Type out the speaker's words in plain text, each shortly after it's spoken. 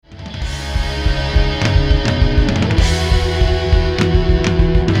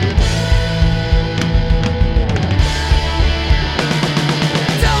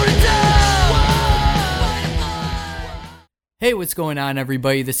what's going on,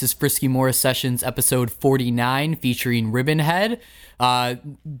 everybody? This is Frisky Morris Sessions, episode 49, featuring Ribbonhead.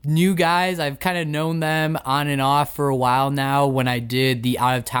 New guys, I've kind of known them on and off for a while now. When I did the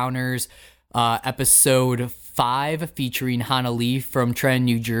Out of Towners episode 5, featuring Hannah Lee from Trenton,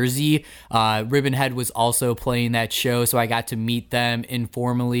 New Jersey, Ribbonhead was also playing that show, so I got to meet them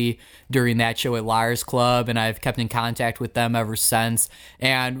informally during that show at Liars Club, and I've kept in contact with them ever since.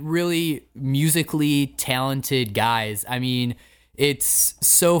 And really musically talented guys. I mean, it's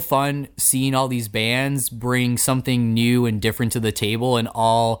so fun seeing all these bands bring something new and different to the table and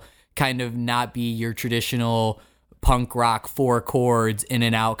all kind of not be your traditional punk rock 4 chords in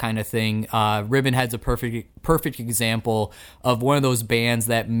and out kind of thing. Ribbonhead's a perfect example of one of those bands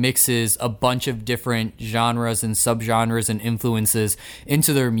that mixes a bunch of different genres and subgenres and influences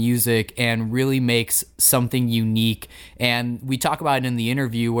into their music and really makes something unique. And we talk about it in the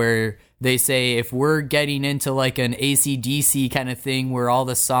interview where they say if we're getting into like an AC/DC kind of thing where all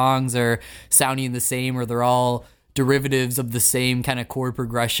the songs are sounding the same or they're all derivatives of the same kind of chord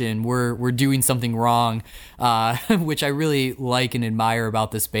progression, we're doing something wrong, which I really like and admire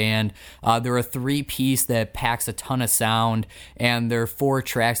about this band. They're a 3-piece that packs a ton of sound, and their 4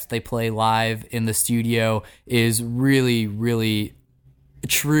 tracks that they play live in the studio is really, really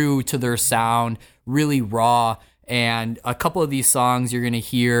true to their sound, really raw. And a couple of these songs you're going to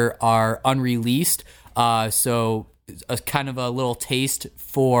hear are unreleased, so a kind of a little taste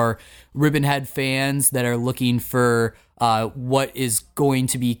for Ribbonhead fans that are looking for what is going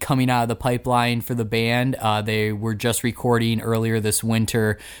to be coming out of the pipeline for the band. They were just recording earlier this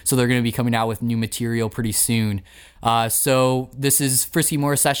winter, so they're going to be coming out with new material pretty soon. So this is Frisky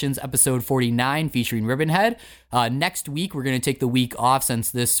Morris Sessions episode 49 featuring Ribbonhead. Next week, we're going to take the week off since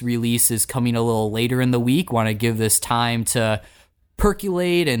this release is coming a little later in the week. Want to give this time to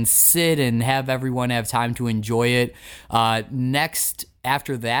percolate and sit and have everyone have time to enjoy it. Next,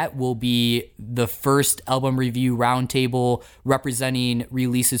 after that, will be the first album review roundtable representing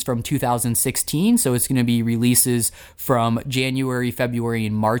releases from 2016. So it's going to be releases from January, February,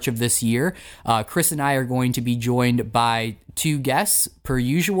 and March of this year. Chris and I are going to be joined by 2 guests per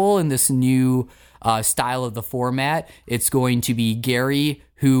usual in this new style of the format. It's going to be Gary,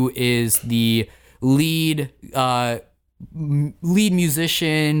 who is the lead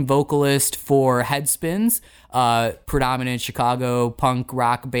musician, vocalist for Headspins, predominant Chicago punk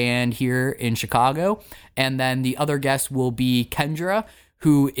rock band here in Chicago. And then the other guest will be Kendra,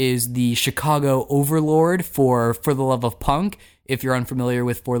 who is the Chicago overlord for the Love of Punk. If you're unfamiliar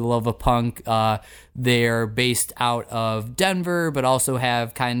with For the Love of Punk, they're based out of Denver, but also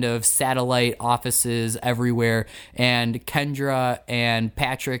have kind of satellite offices everywhere. And Kendra and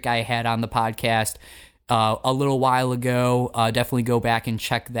Patrick I had on the podcast a little while ago. Definitely go back and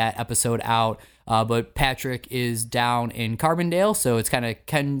check that episode out. But Patrick is down in Carbondale, so it's kind of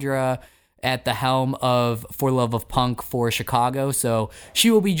Kendra at the helm of For Love of Punk for Chicago. So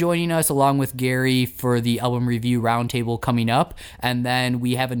she will be joining us along with Gary for the album review roundtable coming up. And then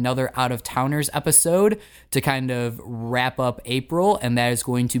we have another Out of Towners episode to kind of wrap up April, and that is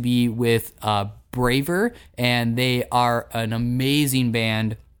going to be with Braver, and they are an amazing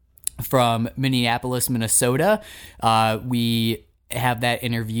band from Minneapolis, Minnesota. We have that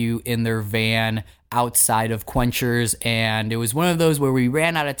interview in their van outside of Quenchers, and it was one of those where we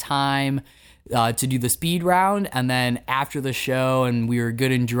ran out of time to do the speed round, and then after the show and we were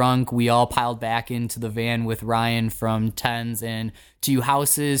good and drunk, we all piled back into the van with Ryan from Tens and 2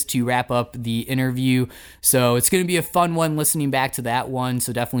 Houses to wrap up the interview. So it's going to be a fun one listening back to that one,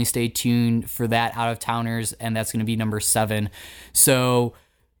 so definitely stay tuned for that Out of Towners, and that's going to be number 7. So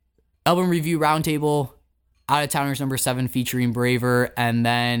album review roundtable, Out of Towners number 7 featuring Braver, and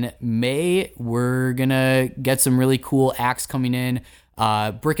then May we're gonna get some really cool acts coming in.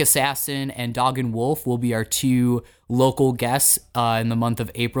 Brick Assassin and Dog and Wolf will be our 2 local guests in the month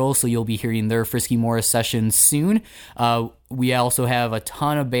of April, so you'll be hearing their Frisky Morris sessions soon. We also have a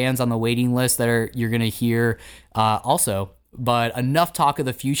ton of bands on the waiting list that you're gonna hear also. But enough talk of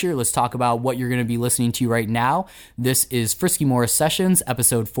the future. Let's talk about what you're going to be listening to right now. This is Frisky Morris Sessions,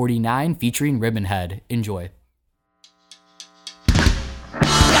 episode 49, featuring Ribbonhead. Enjoy.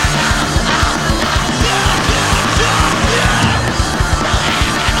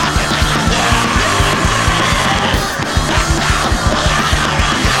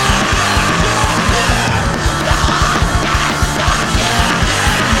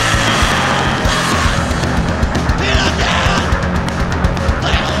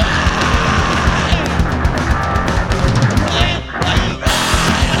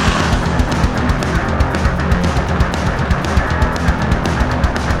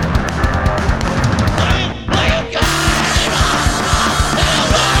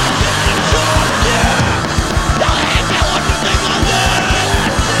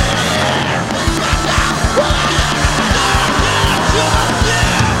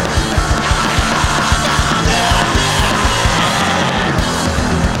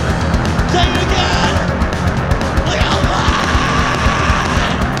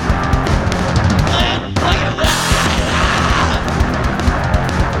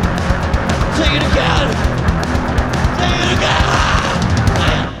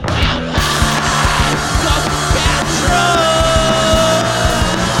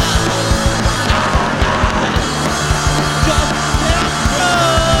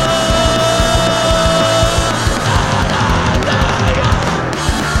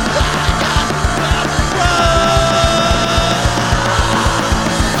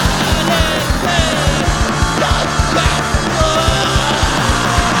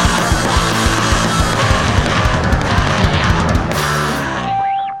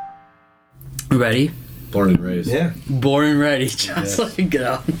 Ready? Born and raised. Yeah. Born and ready. Just like,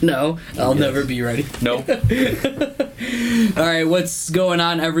 no, I'll never be ready. Nope. All right, what's going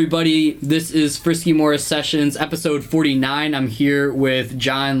on, everybody? This is Frisky Morris Sessions, episode 49. I'm here with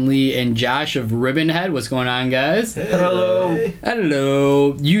John, Lee, and Josh of Ribbonhead. What's going on, guys? Hello.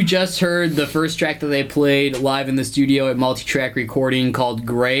 Hello. You just heard the first track that they played live in the studio at Multitrack Recording called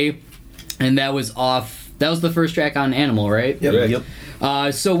Gray, and that was the first track on Animal, right? Yep.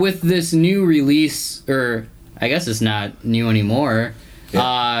 So with this new release, or I guess it's not new anymore,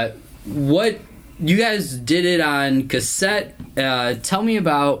 what you guys did it on cassette. Tell me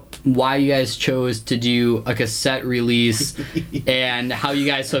about why you guys chose to do a cassette release and how you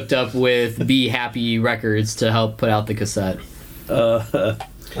guys hooked up with Be Happy Records to help put out the cassette.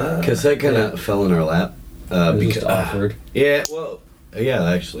 Cassette kind of fell in our lap. Because offered. Yeah, well, yeah,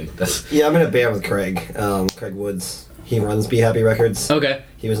 actually. Yeah, I'm in a band with Craig. Craig Woods. He runs Be Happy Records. Okay.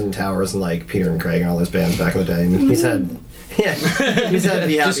 He was in Towers and like Peter and Craig and all those bands back in the day. And he's had Be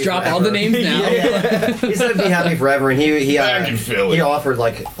Happy. Just drop forever. all the names now. Yeah. He's had Be Happy forever, and he Philly. offered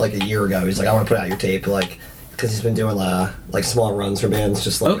like a year ago. He's like, I want to put out your tape, like, because he's been doing like small runs for bands,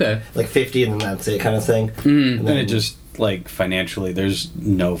 just like like 50 and then that's it kind of thing. Mm. And then And it just, like, financially, there's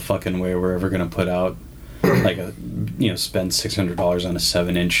no fucking way we're ever going to put out, like, spend $600 on a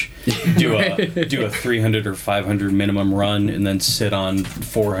 7-inch, do a 300 or 500 minimum run, and then sit on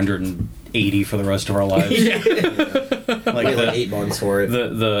 480 for the rest of our lives. like 8 months for it.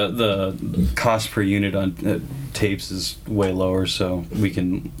 The cost per unit on tapes is way lower, so we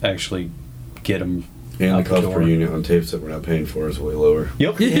can actually get them. And the out cost door. per unit on tapes that we're not paying for is way lower.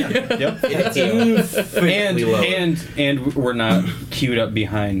 Yep. Yep. Infinitely lower. And we're not queued up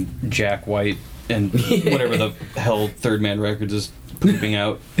behind Jack White and whatever the hell Third Man Records is pooping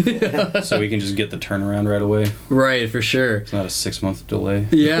out, so we can just get the turnaround right away. Right, for sure. It's not a 6-month delay.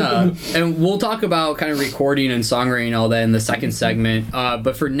 Yeah, and we'll talk about kind of recording and songwriting and all that in the second segment.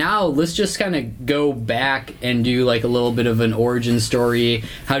 But for now, let's just kind of go back and do like a little bit of an origin story.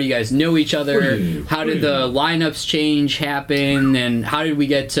 How do you guys know each other? How did the lineups change happen? And how did we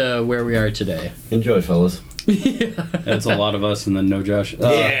get to where we are today? Enjoy, fellas. That's a lot of us, and then no Josh.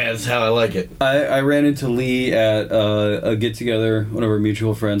 Yeah, that's how I like it. I ran into Lee at a get-together one of our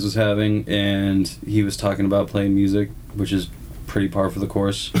mutual friends was having, and he was talking about playing music, which is pretty par for the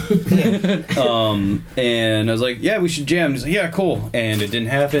course. And I was like, yeah, we should jam. He's like, yeah, cool. And it didn't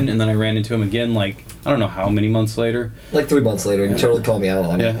happen, and then I ran into him again, like, I don't know how many months later. Like 3 months later, he totally called me out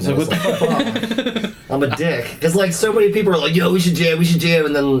on it. Yeah, And so I was what like, "Fuck, I'm a dick. Because like so many people are like, yo, we should jam,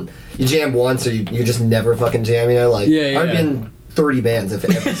 and then you jam once or you just never fucking jam, you know? Like, I've been 30 bands if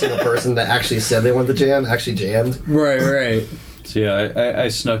every single person that actually said they wanted to jam actually jammed. Right. So yeah, I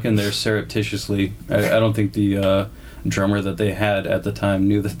snuck in there surreptitiously. I don't think the drummer that they had at the time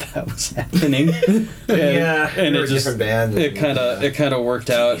knew that was happening. and we were it a just different band. it kind of worked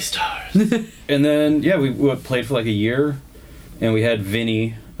out. And then we played for like a year, and we had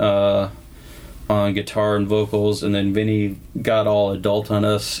Vinny on guitar and vocals, and then Vinny got all adult on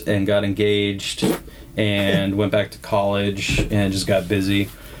us and got engaged and went back to college and just got busy.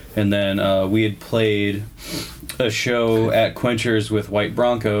 And then we had played a show at Quenchers with White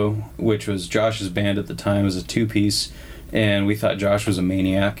Bronco, which was Josh's band at the time. It was a 2-piece, and we thought Josh was a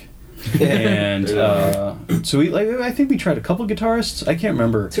maniac. And so I think we tried a couple guitarists. I can't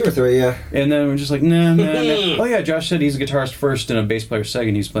remember. 2 or 3, yeah. And then we're just like, nah. Oh yeah, Josh said he's a guitarist first and a bass player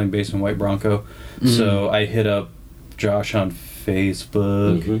second. He's playing bass in White Bronco. So I hit up Josh on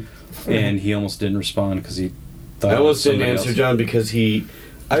Facebook, and he almost didn't respond because he thought I almost didn't somebody answer else. John because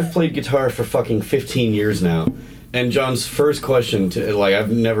I've played guitar for fucking 15 years now. And John's first question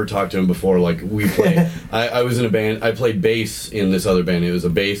I've never talked to him before. Like, we played, I was in a band, I played bass in this other band. It was a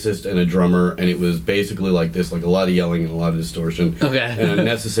bassist and a drummer, and it was basically like this, like a lot of yelling and a lot of distortion. Okay. And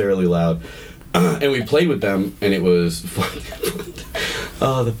unnecessarily loud. And we played with them, and it was fun.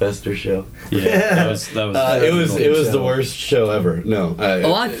 Oh, the Fester show. Yeah, that was It was the worst show ever. No.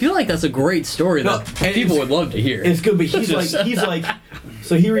 I feel like that's a great story that people would love to hear. It's good, but he's like,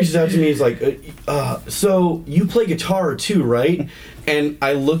 so he reaches out to me. He's like, so you play guitar too, right? And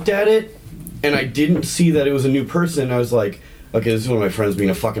I looked at it, and I didn't see that it was a new person. I was like, okay, this is one of my friends being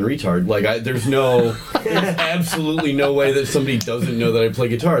a fucking retard. Like, there's absolutely no way that somebody doesn't know that I play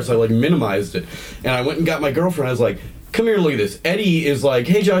guitar. So I, like, minimized it. And I went and got my girlfriend. I was like, come here, look at this. Eddie is like,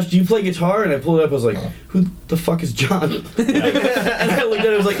 hey, Josh, do you play guitar? And I pulled it up. I was like, who the fuck is John? And I looked at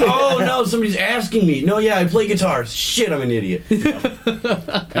it. I was like, oh, no, somebody's asking me. No, yeah, I play guitar. Shit, I'm an idiot.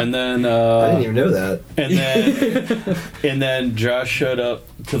 And then... I didn't even know that. And then Josh showed up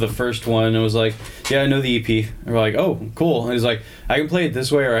to the first one and was like, yeah, I know the EP. And we're like, oh, cool. And he's like, I can play it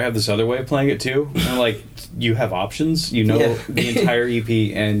this way or I have this other way of playing it too. And I'm like, you have options? You know the entire EP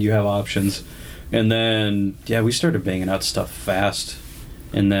and you have options. And then, we started banging out stuff fast.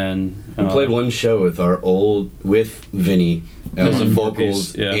 And then... we played one show with Vinny as a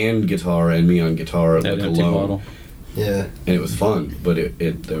vocals and guitar and me on guitar like alone. Yeah. And it was fun, but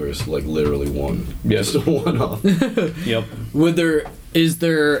there was like literally one. Just a one-off. Yep. Is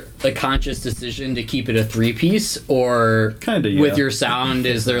there a conscious decision to keep it a 3-piece, or with your sound,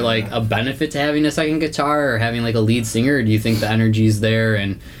 is there like a benefit to having a second guitar or having like a lead singer? Or do you think the energy's there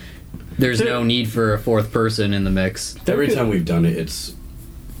and there's no need for a fourth person in the mix? Every time we've done it, it's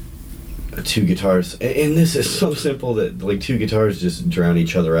 2 guitars, and this is so simple that like 2 guitars just drown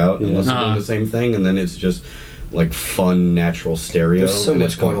each other out unless they're doing the same thing, and then it's just like fun natural stereo. There's so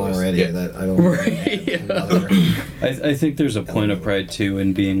much going on already that I don't. I think there's a point of pride too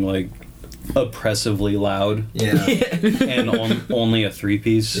in being like oppressively loud. Yeah. And only a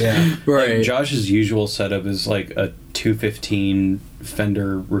 3-piece. Yeah. Right. Like Josh's usual setup is like a 215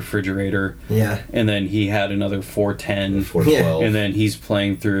 Fender refrigerator. Yeah. And then he had another 410. 412. And then he's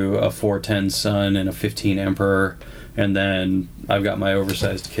playing through a 410 Sun and a 15 Emperor. And then I've got my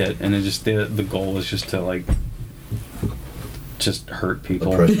oversized kit. And it just the goal is just to like just hurt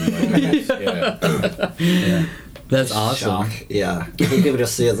people. Yeah. That's awesome. Shock. Yeah. People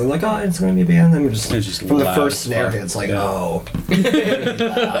just see it and like, oh, it's going to be a band. And it's just from the first snare hit, it's like, oh.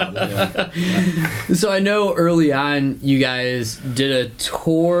 So I know early on you guys did a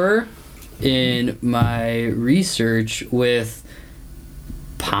tour in my research with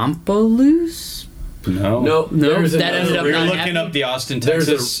Pompaloose? No. That ended up We were not looking happening? up the Austin,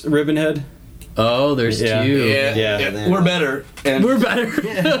 Texas Ribbonhead. Oh, there's 2. Yeah. We're better. And We're better.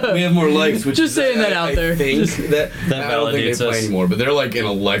 we have more likes, which Just saying that out there. I think that I don't think validates they play us. anymore, but they're like an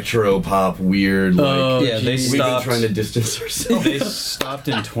electro pop weird. Like, Yeah, they we've been stopped. trying to distance ourselves. They stopped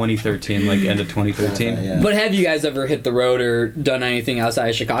in 2013, like end of 2013. Yeah. But have you guys ever hit the road or done anything outside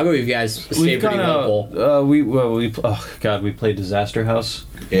of Chicago? Or have you guys stayed We've pretty gone local? out. We played Disaster House,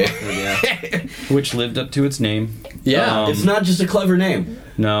 Yeah. which lived up to its name. Yeah. It's not just a clever name.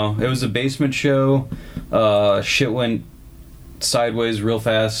 No, it was a basement show. Shit went sideways real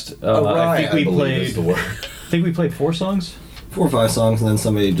fast. I think we believe is the played. word. I think we played 4 songs. 4 or 5 songs, and then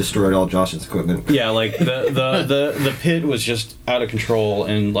somebody destroyed all Josh's equipment. Yeah, like the pit was just out of control,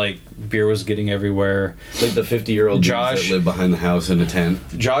 and like beer was getting everywhere. Like the 50-year-old Josh- that live behind the house in a tent.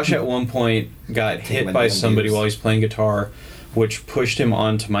 Josh at one point got hit my by damn somebody beers. while he's playing guitar, which pushed him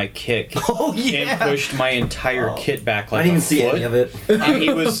onto my kick. Oh And pushed my entire kit back like I didn't even a see foot. any of it. And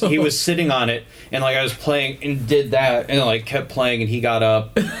he was sitting on it, and like I was playing and did that, and like kept playing, and he got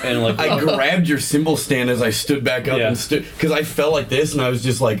up and like I grabbed your cymbal stand as I stood back up and stood because I felt like this, and I was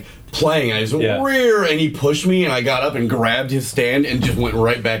just like playing. I just rear, and he pushed me, and I got up and grabbed his stand and just went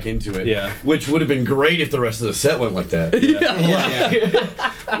right back into it. Yeah. Which would have been great if the rest of the set went like that.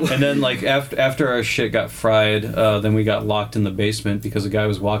 And then like after our shit got fried, then we got locked in the basement because a guy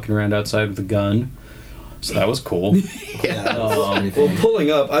was walking around outside with a gun. So that was cool. Well, pulling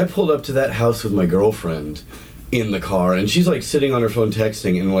up, I pulled up to that house with my girlfriend in the car, and she's like sitting on her phone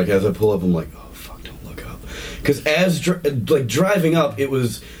texting, and like as I pull up, I'm like, oh fuck, don't look up, because as driving up, it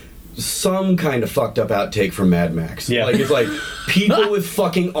was some kind of fucked up outtake from Mad Max. Yeah. Like it's like people with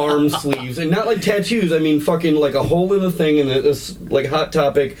fucking arm sleeves, and not like tattoos. I mean fucking like a hole in the thing and this like Hot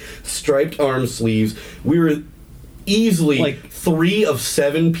Topic striped arm sleeves. We were easily Like 3 of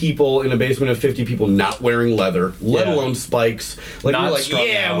 7 people in a basement of 50 people not wearing leather, let Yeah. alone spikes. Like Not we're like, strung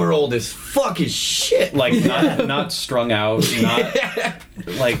yeah, out. we're old as fuck as shit. Like not strung out, not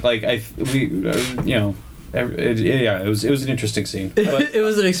it was an interesting scene. But It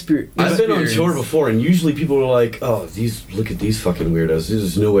was an experience. I've been on tour before, and usually people are like, "Oh, look at these fucking weirdos.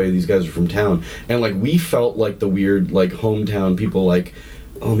 There's no way these guys are from town." And like, we felt like the weird, like hometown people. Like,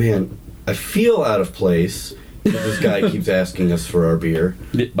 oh man, I feel out of place, This guy keeps asking us for our beer.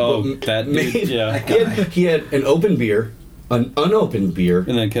 Oh, that dude, yeah. He had an open beer, an unopened beer,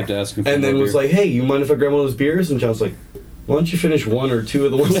 And then kept asking for and then more was beer. like, "Hey, you mind if I grab one of those beers?" And John's like, "Why don't you finish one or two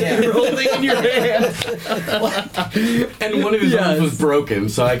of the ones that you're holding in your hand?" And one of his arms was broken,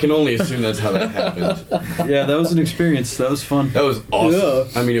 so I can only assume that's how that happened. Yeah, that was an experience. That was fun. That was awesome.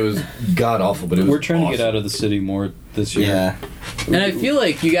 I mean, it was god awful, but it was. We're trying to get awesome. out of the city more this year. Yeah. And I feel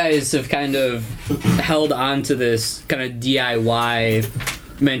like you guys have kind of held on to this kind of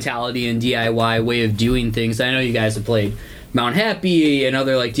DIY mentality and DIY way of doing things. I know you guys have played Mount Happy and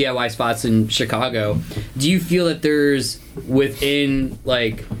other like DIY spots in Chicago. Do you feel that there's within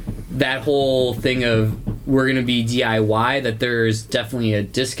like that whole thing of we're gonna be DIY, that there's definitely a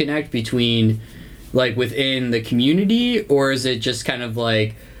disconnect between like within the community, or is it just kind of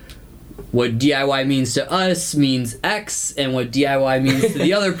like what DIY means to us means X, and what DIY means to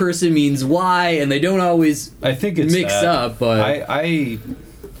the other person means Y, and they don't always I think it's mix that. up? But I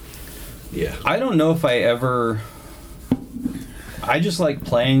don't know if I ever. I just like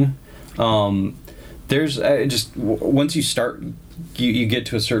playing. There's once you start, you get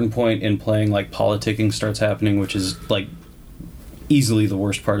to a certain point in playing, like politicking starts happening, which is like easily the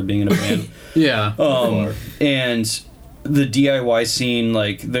worst part of being in a band. yeah, And the DIY scene,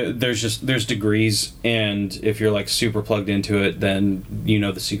 like there's degrees, and if you're like super plugged into it, then you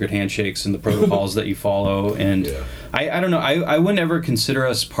know the secret handshakes and the protocols that you follow. And Yeah. I don't know, I wouldn't ever consider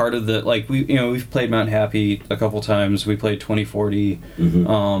us part of the, like, we've played Mount Happy a couple times, we played 2040,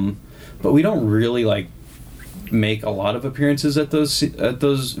 but we don't really like make a lot of appearances at those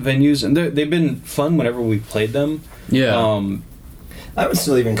venues, and they've been fun whenever we've played them. yeah. I would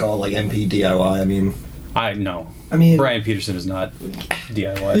still even call it like MP DIY. I mean, I mean, Brian Peterson is not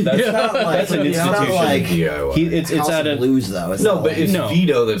DIY. That's, not like, that's an it's not institution. like DIY. It's House at of a Blues though. It's No, not but like, it's No.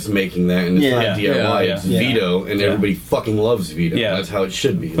 Vito that's making that, and it's Yeah. not DIY. Yeah. It's Yeah. Vito, and Yeah. everybody fucking loves Vito. Yeah. That's how it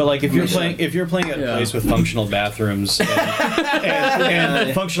should be. But like if you're playing at a Yeah. place with functional bathrooms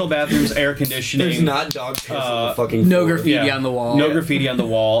and functional bathrooms, air conditioning, there's not dog piss on the fucking no floor. graffiti on the wall. no graffiti on the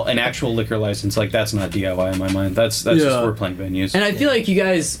wall, an actual liquor license, like that's not DIY in my mind. That's just Yeah. we're playing venues. And I feel like you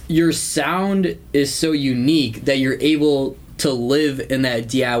guys, your sound is so unique that you're able to live in that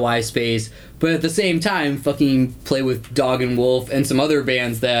DIY space, but at the same time, fucking play with Dog and Wolf and some other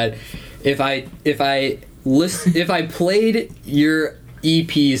bands that, if I played your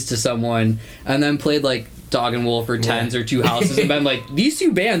EPs to someone and then played like Dog and Wolf or Tens or Two Houses and been like, these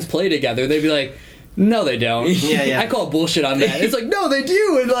two bands play together, they'd be like, no, they don't. Yeah. I call bullshit on that. It's like, no, they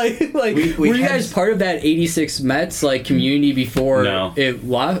do. And like We were you had- guys part of that 86 Mets like community before No. it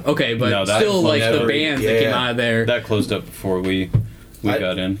lost? Okay, but No, that still like the never- bands that came yeah. out of there. that closed up before we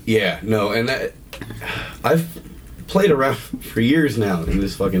got in. Yeah, no, and that I've played around for years now in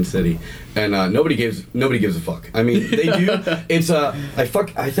this fucking city, and nobody gives a fuck. I mean, they do. It's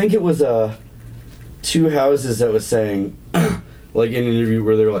I think it was Two Houses that was saying, like in an interview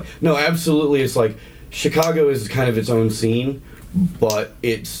where they were like, no, absolutely, it's like Chicago is kind of its own scene, but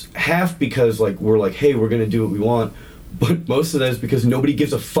it's half because like we're like, hey, we're gonna do what we want. But most of that is because nobody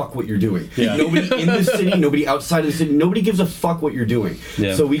gives a fuck what you're doing. Yeah. Nobody in the city, nobody outside of the city, nobody gives a fuck what you're doing.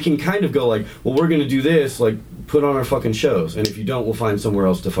 Yeah. So we can kind of go like, well, we're going to do this, like, put on our fucking shows. And if you don't, we'll find somewhere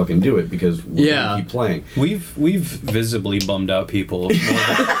else to fucking do it because we're Yeah. going to keep playing. We've visibly bummed out people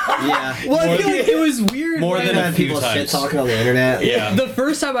yeah. well, I feel like it was weird. more when- than a few People shit times. talking on the internet. Yeah. The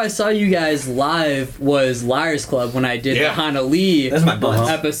first time I saw you guys live was Liars Club when I did the Yeah. Hana Lee That's my butt.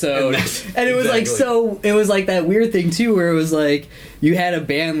 episode, And and it was like exactly. it was like that weird thing too, where it was like you had a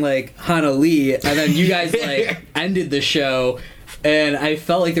band like Hana Lee, and then you guys like ended the show, and I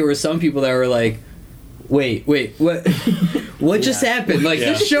felt like there were some people that were like, wait, what? What just happened? Like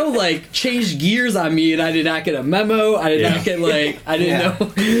Yeah. this show like changed gears on me, and I did not get a memo. I did not get like I didn't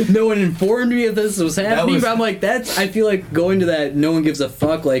know. No one informed me if this was happening. was- But I'm like, I feel like going to that. No one gives a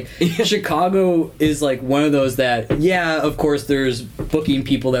fuck. Like Chicago is like one of those that of course there's booking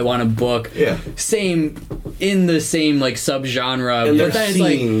people that want to book. Yeah. Same in the same like subgenre, And but there's then it's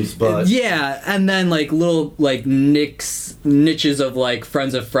scenes, like but- yeah, and then like little like niches of like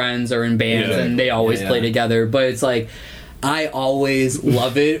friends of friends are in bands Yeah. and they always Yeah, play yeah. together. But it's like I always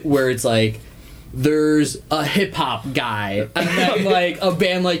love it where it's like there's a hip hop guy and then like a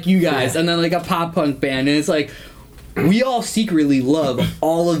band like you guys and then like a pop punk band, and it's like we all secretly love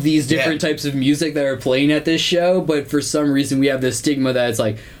all of these different types of music that are playing at this show, but for some reason we have this stigma that it's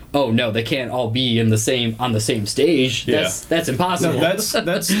like, oh no, they can't all be on the same stage. Yeah. That's impossible. No,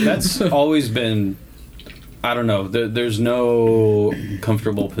 that's always been. I don't know. There's no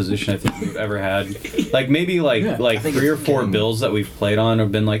comfortable position I think we've ever had. Like maybe like 3 or 4 bills that we've played on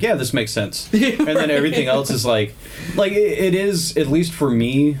have been like, yeah, this makes sense, and then everything else is like it is, at least for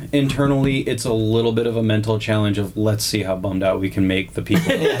me internally, it's a little bit of a mental challenge of let's see how bummed out we can make the people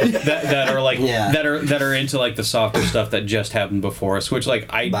that are like that are into like the softer stuff that just happened before us, which like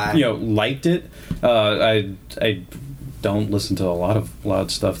I liked it. I don't listen to a lot of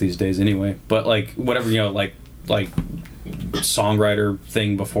loud stuff these days anyway, but like whatever, like songwriter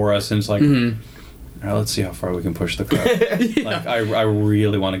thing before us, and it's like, all right, let's see how far we can push the crowd. Like I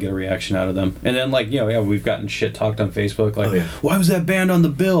really want to get a reaction out of them. And then like we've gotten shit talked on Facebook like, why was that band on the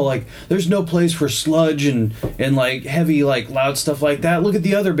bill? Like there's no place for sludge and like heavy like loud stuff like that. Look at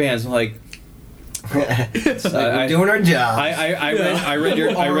the other bands. And like, we're doing our job. I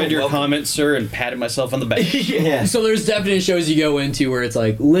read your comments, sir, and patted myself on the back. So there's definitely shows you go into where it's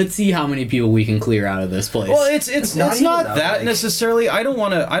like, let's see how many people we can clear out of this place. Well, it's not that necessarily. I don't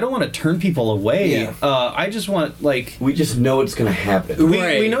want to turn people away. Yeah. I just want like we just know it's gonna happen.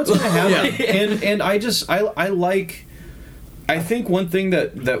 We know it's gonna happen, and I like. I think one thing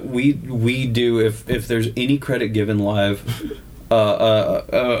that we do, if there's any credit given live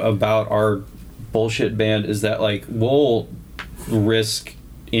about our bullshit band, is that like we'll risk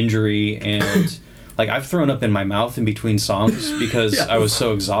injury, and like I've thrown up in my mouth in between songs because I was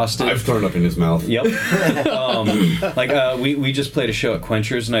so exhausted. I've thrown up in his mouth. Yep. We just played a show at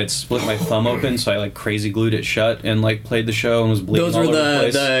Quenchers, and I'd split my thumb open, so I like crazy glued it shut and like played the show and was bleeding. Those all were over the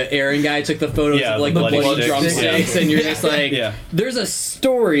place. the Aaron guy took the photos of like the bloody drumsticks, and you're just like, there's a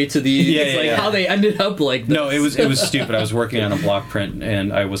story to these, how they ended up like this. No, it was stupid. I was working on a block print,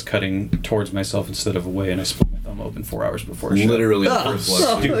 and I was cutting towards myself instead of away, and I split my thumb open 4 hours before a show. Literally the first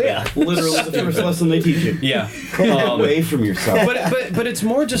lesson. Literally the first lesson they teach you. Yeah. Away from yourself. But it's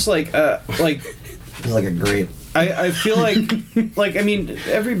more just like it's like a grape. I feel like I mean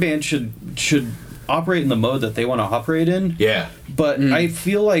every band should operate in the mode that they want to operate in. Yeah. But I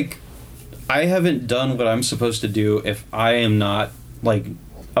feel like I haven't done what I'm supposed to do if I am not like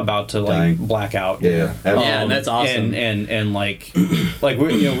about to like black out. Yeah. That's awesome. And like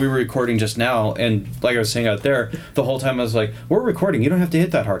we were recording just now, and like I was saying out there, the whole time I was like, we're recording, you don't have to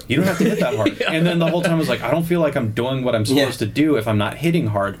hit that hard. You don't have to hit that hard. And then the whole time I was like, I don't feel like I'm doing what I'm supposed to do if I'm not hitting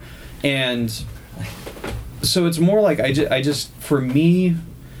hard. And so it's more like I just for me,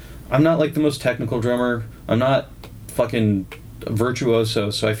 I'm not like the most technical drummer. I'm not fucking virtuoso,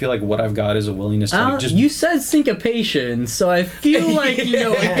 so I feel like what I've got is a willingness to just. You said syncopation, so I feel like you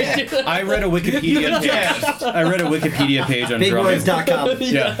know. I read a Wikipedia page on drumming. BigWords.com.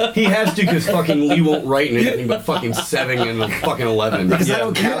 Yeah, he has to because fucking Lee won't write in anything but fucking 7 and fucking 11. Because I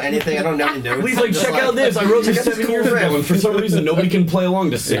don't count anything. I don't know any notes. Lee's like, check out this. I wrote this 7 years ago, and for some reason nobody can play along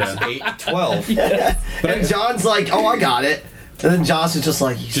to 6, 8, 12. And John's like, oh, I got it. And then Josh is just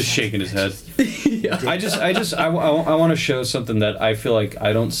like... just shaking his head. I want to show something that I feel like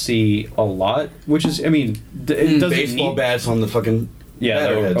I don't see a lot, which is, I mean... it doesn't baseball bats on the fucking...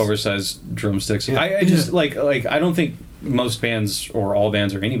 the oversized drumsticks. Yeah. I just, like, I don't think most bands, or all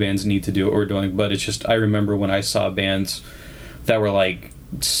bands, or any bands need to do what we're doing, but it's just, I remember when I saw bands that were, like,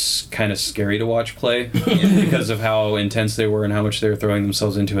 kind of scary to watch play because of how intense they were and how much they were throwing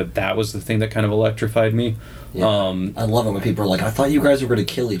themselves into it. That was the thing that kind of electrified me. Yeah. I love it when people are like, I thought you guys were going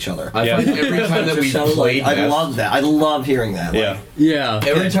to kill each other. Every time that we've played I love that. I love hearing that.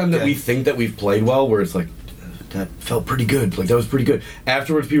 Every time that we think that we've played well, where it's like, that felt pretty good. Like, that was pretty good.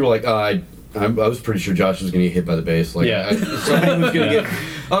 Afterwards, people are like, I was pretty sure Josh was going to get hit by the bass. Like, somebody was going to get...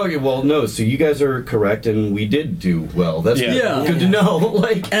 Oh, okay, well, no, so you guys are correct, and we did do well. That's good to know.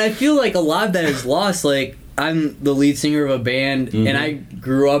 Like, and I feel like a lot of that is lost. Like, I'm the lead singer of a band, and I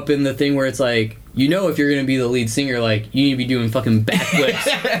grew up in the thing where it's like, you know, if you're going to be the lead singer, like, you need to be doing fucking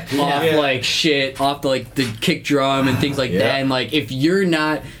backflips off, like, shit, off the, like, the kick drum and things like that. And, like, if you're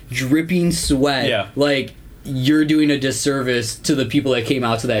not dripping sweat, like... you're doing a disservice to the people that came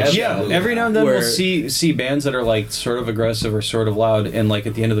out to that show. Yeah, every now and then we'll see bands that are like sort of aggressive or sort of loud, and like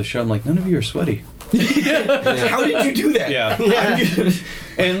at the end of the show, I'm like, none of you are sweaty. How did you do that? Yeah.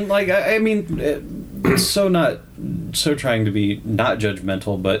 And like, I mean, it's so trying to be not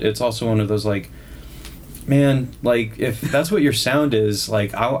judgmental, but it's also one of those like, man, like if that's what your sound is,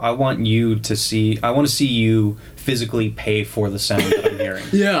 like I want to see you physically pay for the sound that I'm hearing.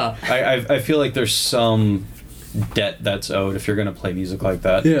 I feel like there's some debt that's owed if you're going to play music like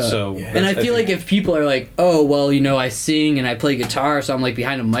that. So and I feel like if people are like, oh, well, you know, I sing and I play guitar, so I'm like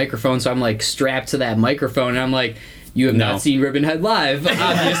behind a microphone, so I'm like strapped to that microphone, and I'm like, You have No. not seen Ribbonhead live,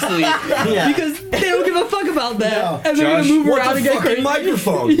 obviously, because they don't give a fuck about that, No. and they're gonna Josh, move What around the and get fucking crazy.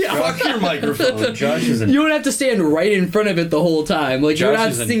 microphone? Yeah. Fuck your microphone. Josh is an You don't have to stand right in front of it the whole time. Like you're Josh not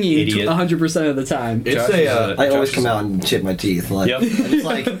is an singing idiot. 100% of the time. It's Josh a. is a- I always Josh come is- out and chip my teeth. Like, Yep. it's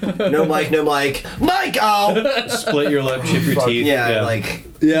like, no mic, Mike, oh! Split your lip, chip your Fuck. teeth. Yeah, like,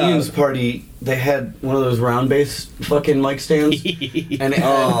 Ian's party, they had one of those round bass fucking mic stands, and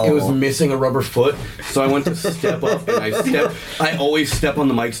it was missing a rubber foot. So I went to step up, and I always step on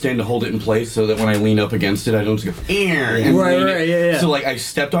the mic stand to hold it in place, so that when I lean up against it, I don't just go and Right, lean right, it. yeah. So like I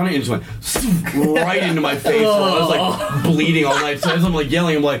stepped on it and it just went right into my face. So I was like bleeding all night. So as I'm like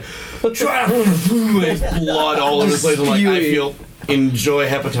yelling, I'm like, there's blood all over the place. I'm like, I feel. Enjoy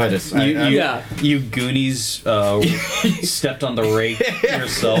hepatitis. You Goonies stepped on the rake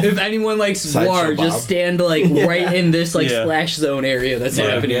yourself. If anyone likes Sideshow war, Bob. just stand like right in this like Yeah. splash zone area that's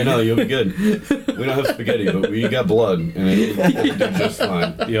happening. Yeah, no, you'll be good. We don't have spaghetti, but we got blood, and it'll do just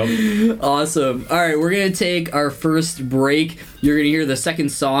fine. Yep. Awesome. All right, we're going to take our first break. You're going to hear the second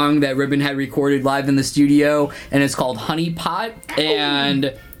song that Ribbon had recorded live in the studio, and it's called Honey Pot.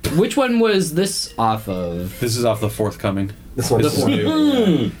 And which one was this off of? This is off the forthcoming. this one's This is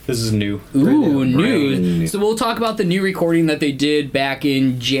new. This is new. Ooh, Brand new. new. So we'll talk about the new recording that they did back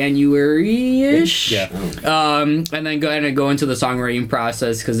in January-ish. Yeah. And then go ahead and go into the songwriting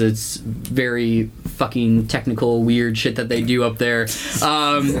process because it's very fucking technical, weird shit that they do up there.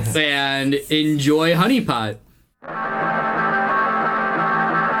 And enjoy Honey Pot.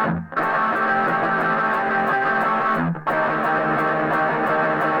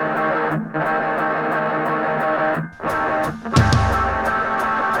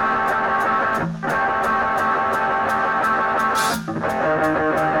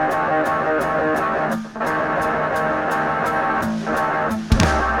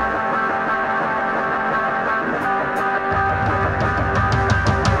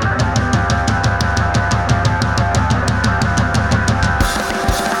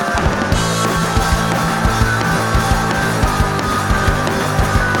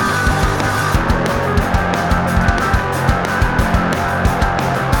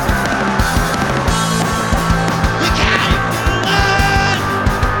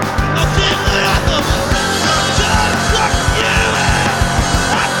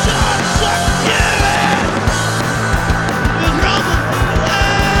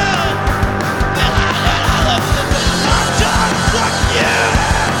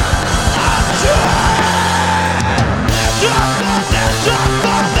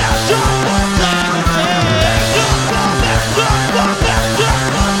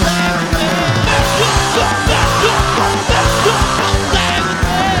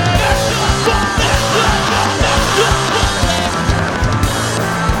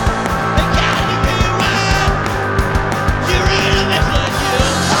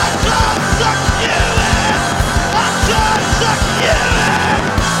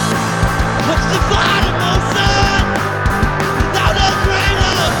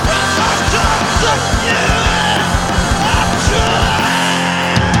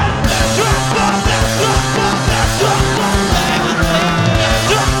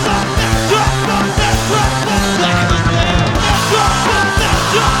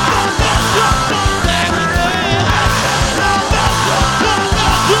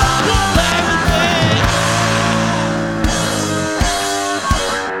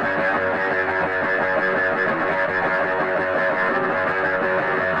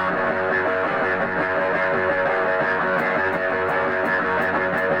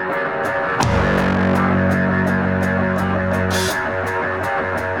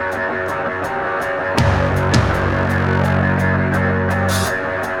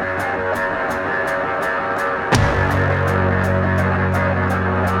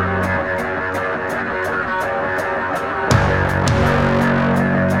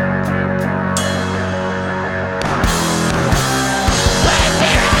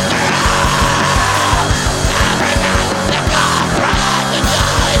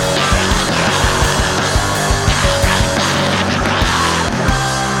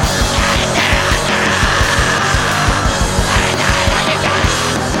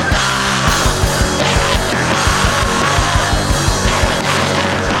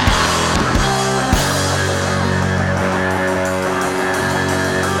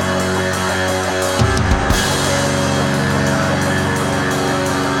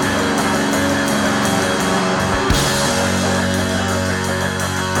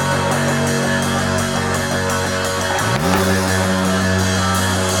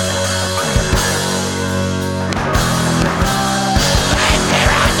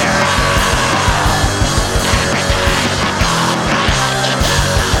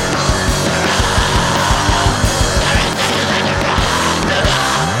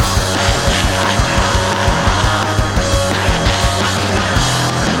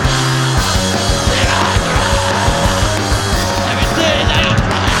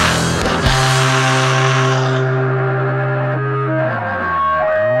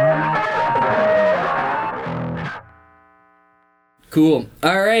 Cool.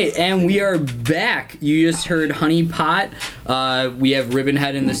 All right, and we are back. You just heard Honey Pot. We have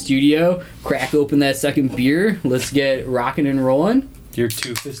Ribbonhead in the studio. Crack open that second beer. Let's get rocking and rolling. You're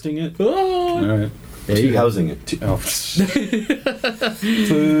two-fisting it? Oh. All right. There you housing it.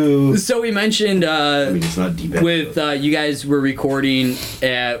 So we mentioned I mean, it's not deep with you guys were recording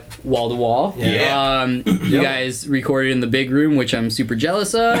at Wall to Wall. Yeah. You guys recorded in the big room, which I'm super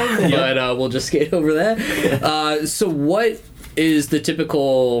jealous of, but we'll just skate over that. So what is the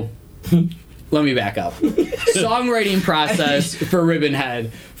typical... Let me back up. Songwriting process for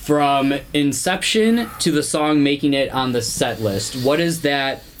Ribbonhead from inception to the song making it on the set list. What does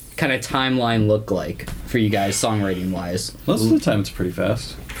that kind of timeline look like for you guys, songwriting wise? Most of the time, it's pretty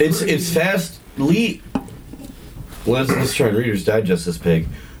fast. It's fast. Lee. Let's try and Reader's Digest this pig.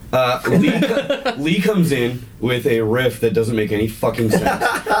 Lee comes in with a riff that doesn't make any fucking sense.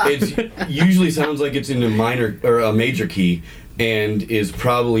 It usually sounds like it's in a minor or a major key and is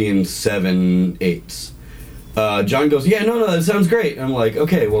probably in 7/8. John goes, yeah, no, that sounds great. I'm like,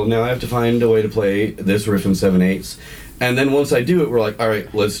 okay, well, now I have to find a way to play this riff in 7/8. And then once I do it, we're like, all right,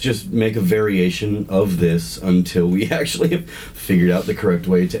 let's just make a variation of this until we actually have figured out the correct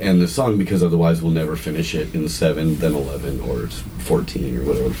way to end the song, because otherwise we'll never finish it in 7, then 11, or 14, or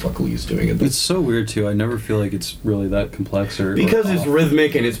whatever the fuck Lee's doing it. It's so weird, too. I never feel like it's really that complex because it's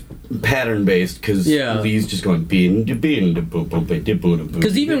rhythmic and it's pattern-based, because Lee's just going... Because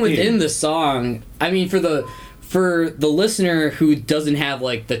even within the song, I mean, for the listener who doesn't have,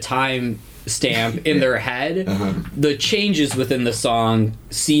 like, the time stamp in their head, the changes within the song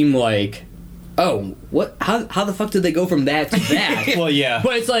seem like, oh, what? How the fuck did they go from that to that? Well, yeah.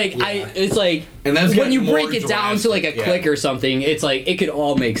 But it's like and that's when you break it down to like a click or something, it's like it could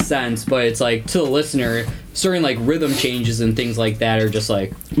all make sense, but it's like to the listener, certain like rhythm changes and things like that are just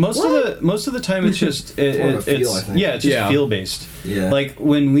like most of the time it's just it's just feel based. Yeah. Like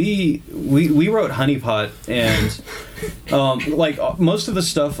when we wrote Honey Pot, and like most of the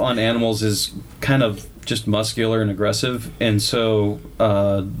stuff on Animals is kind of just muscular and aggressive, and so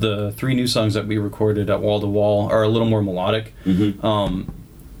the 3 new songs that we recorded at Wall to Wall are a little more melodic. And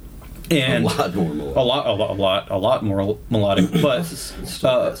a lot more melodic.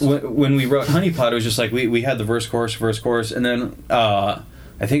 But when we wrote Honey Pot, it was just like we had the verse chorus, and then I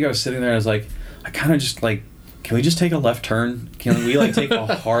think I was sitting there and I was like, I kind of just like, can we just take a left turn? Can we like take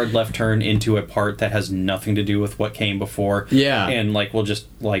a hard left turn into a part that has nothing to do with what came before? Yeah. And like we'll just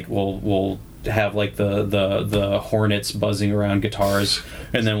like we'll have like the hornets buzzing around guitars,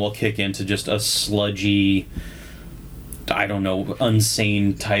 and then we'll kick into just a sludgy, I don't know,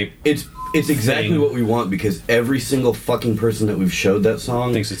 unsane type. It's exactly what we want, because every single fucking person that we've showed that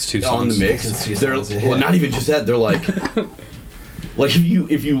song thinks it's 2 on songs. the mix. Well, not even just that. They're like, like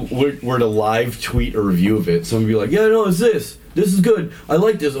if you were to live tweet a review of it, someone would be like, yeah, no, it's this. This is good. I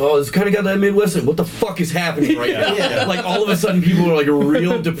like this. Oh, it's kind of got that Midwestern. What the fuck is happening right now? Yeah. Like, all of a sudden, people are like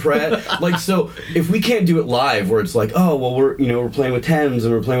real depressed. Like, so if we can't do it live, where it's like, oh, well, we're playing with Thames,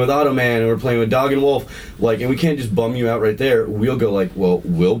 and we're playing with Automan, and we're playing with Dog and Wolf, like, and we can't just bum you out right there. We'll go like, well,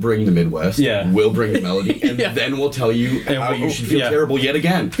 we'll bring the Midwest. Yeah. We'll bring the melody, and then we'll tell you how you should feel terrible yet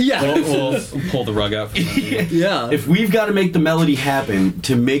again. Yeah. We'll pull the rug out from you. Yeah. If we've got to make the melody happen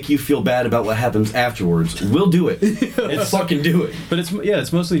to make you feel bad about what happens afterwards, we'll do it. Let's fucking do it. But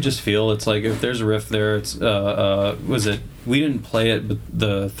it's mostly just feel. It's like if there's a riff there, it's we didn't play it, but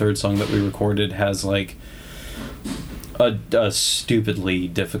the 3rd song that we recorded has like a stupidly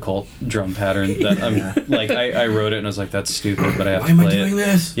difficult drum pattern that I'm like I wrote it and I was like, that's stupid, but I have to play it. Why am I doing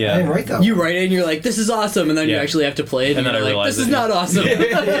this? Yeah. I didn't write that. You write it and you're like, this is awesome, and then you actually have to play it, and then you're I like, realize this is not awesome.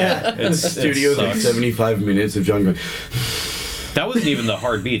 The studio's like 75 minutes of John going. That wasn't even the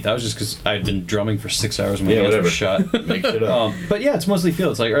hard beat. That was just because I'd been drumming for 6 hours and my hands were shut. Make shit up. But yeah, it's mostly feel.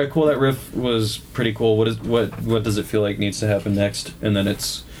 It's like, all right, cool. That riff was pretty cool. What does it feel like needs to happen next? And then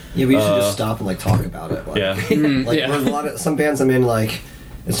it's we usually just stop and like talk about it. Like, like a lot of some bands I'm in, like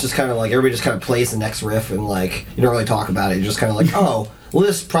it's just kind of like everybody just kind of plays the next riff and like you don't really talk about it. You're just kind of like, oh, well,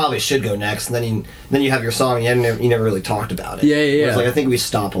 this probably should go next, and then you have your song and you never really talked about it. Yeah. Whereas, like I think we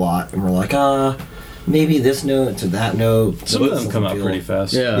stop a lot and we're like, maybe this note to that note. Some of them come out pretty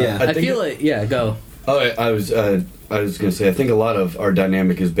fast. Yeah. I feel like go. Oh, I was gonna say, I think a lot of our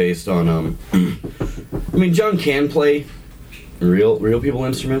dynamic is based on I mean, John can play real people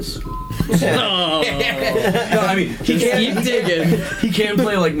instruments. Oh. No, I mean he Keep digging. He can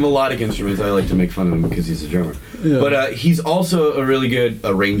play like melodic instruments. I like to make fun of him because he's a drummer. Yeah. But he's also a really good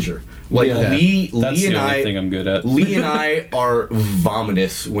arranger. Like Lee That's and the only I, thing I'm good at. Lee and I are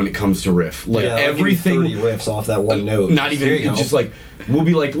vomitous when it comes to riff. Like everything, 30 riffs off that one note. Not even just like we'll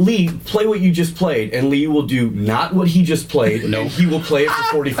be like, Lee, play what you just played, and Lee will do not what he just played. No, he will play it for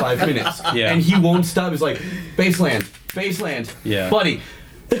 45 minutes, and he won't stop. It's like bassland, buddy.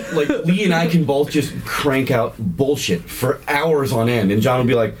 Like Lee and I can both just crank out bullshit for hours on end, and John will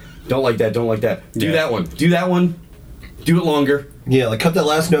be like, don't like that, do that one, do it longer. Yeah, like cut that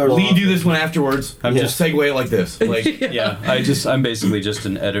last note off. Lee, do this one afterwards. I'm just segue it like this. Like, I'm basically just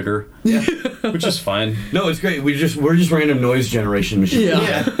an editor. Yeah, which is fine. No, it's great. We're just random noise generation machine.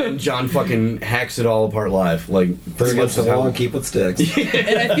 Yeah. And John fucking hacks it all apart live. Like, let's along, keep what sticks.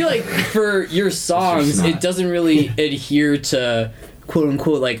 And I feel like for your songs, it doesn't really adhere to quote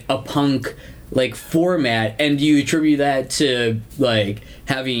unquote like a punk like format, and do you attribute that to like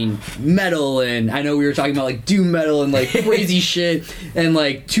having metal, and I know we were talking about like doom metal and like crazy shit and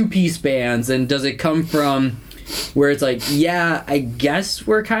like two-piece bands, and does it come from where it's like, yeah, I guess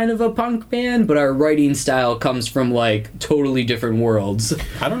we're kind of a punk band, but our writing style comes from like totally different worlds?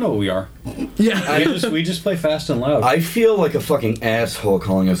 I don't know what we are. Yeah, we just play fast and loud. I feel like a fucking asshole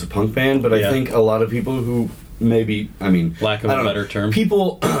calling us a punk band, but I think a lot of people who maybe, I mean, lack of a better term,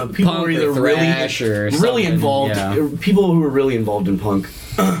 people are either really involved. Yeah. People who are really involved in punk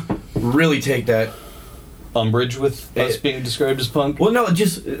really take that umbrage with us being described as punk. Well, no,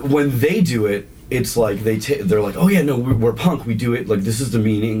 just when they do it, it's like they're like, oh yeah, no, we're punk. We do it like this is the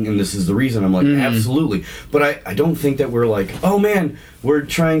meaning and this is the reason. I'm like, absolutely, but I don't think that we're like, oh man, we're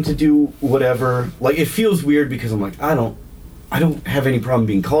trying to do whatever. Like it feels weird because I'm like, I don't have any problem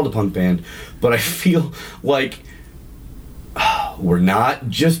being called a punk band, but I feel like we're not,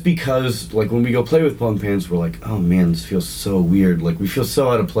 just because like when we go play with punk bands, we're like, oh man, this feels so weird. Like we feel so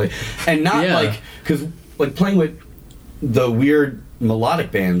out of place, and not like because like playing with the weird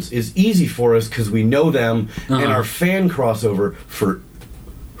melodic bands is easy for us because we know them, and our fan crossover for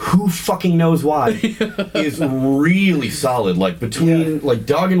who fucking knows why is really solid. Like between like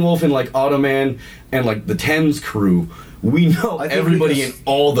Dog and Wolf and like Automan and like the Tens crew, we know everybody in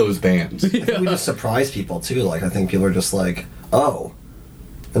all those bands. I think we just surprise people too. Like I think people are just like, oh,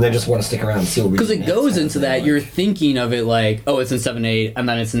 and they just want to stick around and see what we do. Because it goes into that, like, you're thinking of it like, oh, it's in 7/8, and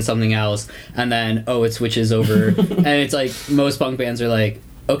then it's in something else, and then oh, it switches over, and it's like most punk bands are like,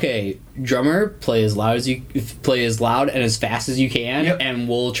 okay, drummer, play as loud and as fast as you can, and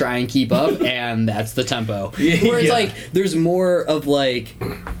we'll try and keep up, and that's the tempo. Where it's like there's more of like.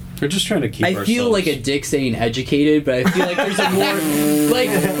 We're just trying to keep I feel like a dick saying educated, but I feel like there's a more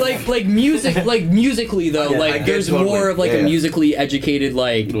like music, like musically though, like there's more of like a musically educated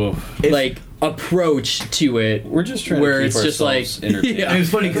like approach to it. We're just trying where to keep it's just like entertained. And it's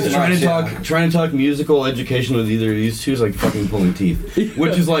funny because trying to talk musical education with either of these two is like fucking pulling teeth,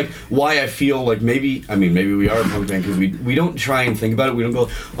 which is like why I feel like maybe we are a punk band because we don't try and think about it. We don't go,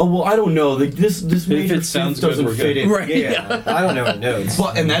 oh well, I don't know, like this major it sounds doesn't good, fit in. Right? Yeah. I don't know the notes.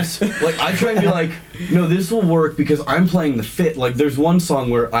 Well, and that's like I try and be like, no, this will work because I'm playing the fit. Like there's one song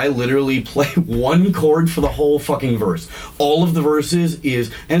where I literally play one chord for the whole fucking verse. All of the verses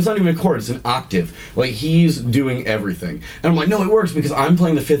is, and it's not even a chord, it's an octave. Like he's doing everything, and I'm like, no, it works because I'm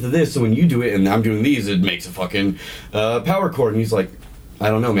playing the fifth of this. So when you do it and I'm doing these, it makes a fucking power chord. And he's like, I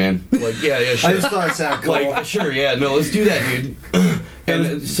don't know, man. Like, yeah, sure. I just thought it sounded cool. Like, sure, yeah, no, let's do that, dude.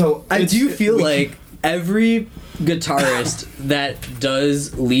 And so I do feel like every guitarist that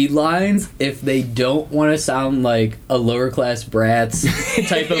does lead lines, if they don't want to sound like a lower class brats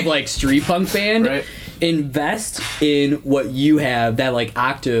type of like street punk band, invest in what you have, that like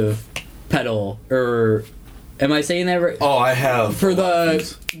octave pedal, or am I saying that right? Oh, I have for the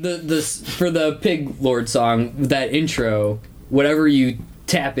for the Pig Lord song, that intro, whatever you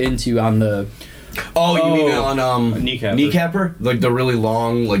tap into on the. Oh, you mean on Kneecapper? Like the really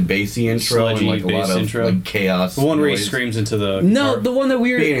long, like bassy intro sludgy and like a lot of intro. like chaos. The one where he screams into the the one that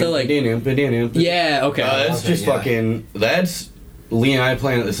we were like yeah, okay. That's just fucking. That's Lee and I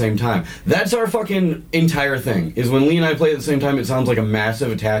playing at the same time. That's our fucking entire thing. Is when Lee and I play at the same time, it sounds like a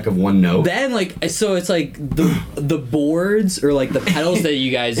massive attack of one note. Then like so, it's like the boards or like the pedals that you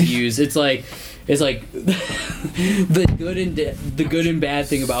guys use. It's like the good and bad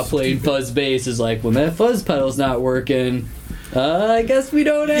thing about playing fuzz bass is like when that fuzz pedal's not working, I guess we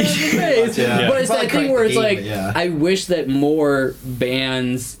don't have the bass. But it's that thing where it's like I wish that more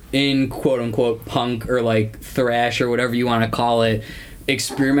bands in quote unquote punk or like thrash or whatever you want to call it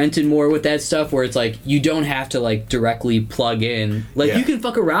experimented more with that stuff where it's like you don't have to like directly plug in. Like you can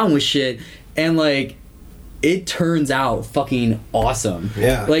fuck around with shit and like it turns out fucking awesome.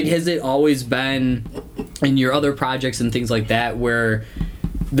 Yeah. Like, has it always been in your other projects and things like that where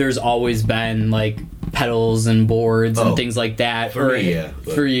there's always been like pedals and boards and things like that? For me, yeah.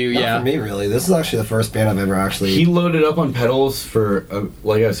 For you, Not yeah. for me, really. This is actually the first band I've ever actually... He loaded up on pedals for,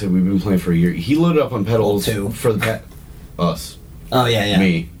 like I said, we've been playing for a year. He loaded up on pedals for the us. Oh, yeah.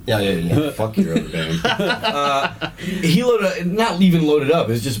 Me. Yeah. Fuck your other band. He not even loaded up.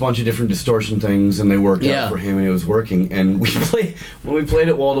 It was just a bunch of different distortion things, and they worked out for him, and it was working. And when we played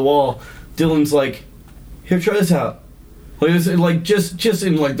it wall to wall, Dylan's like, "Here, try this out." Like just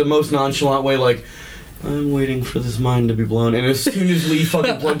in like the most nonchalant way, like, "I'm waiting for this mind to be blown." And as soon as Lee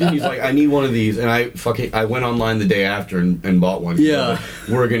fucking plugged in, he's like, "I need one of these." And I went online the day after and bought one. Yeah.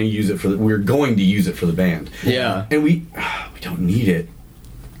 We're going to use it for the band. Yeah. And we don't need it.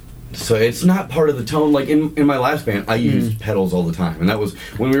 So it's not part of the tone. Like in my last band, I used pedals all the time, and that was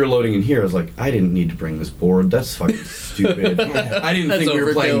when we were loading in here. I was like, I didn't need to bring this board. That's fucking stupid. I didn't think we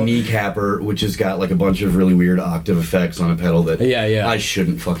were playing Kneecapper, which has got like a bunch of really weird octave effects on a pedal that I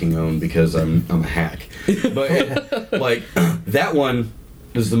shouldn't fucking own because I'm a hack. But like that one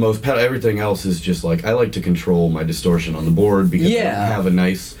is the most pedal. Everything else is just like I like to control my distortion on the board because I don't have a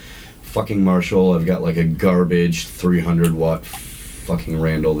nice fucking Marshall. I've got like a garbage 300 watt fucking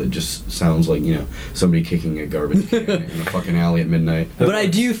Randall that just sounds like, you know, somebody kicking a garbage can in a fucking alley at midnight. But I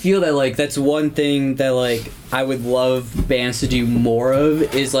do feel that like that's one thing that like I would love bands to do more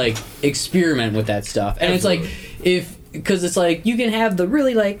of is like experiment with that stuff. And Absolutely. it's like because it's like you can have the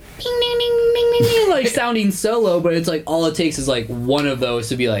really like ding ding ding ding ding ding like sounding solo, but it's like all it takes is like one of those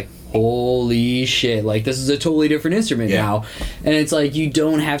to be like, holy shit, like this is a totally different instrument now. And it's like you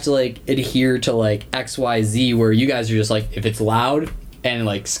don't have to like adhere to like XYZ where you guys are just like, if it's loud and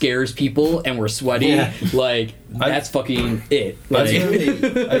like scares people and we're sweaty, like that's fucking it. I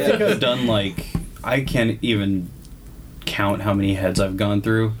think I've done like, I can't even count how many heads I've gone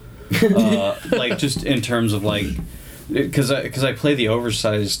through. Like just in terms of like, because I play the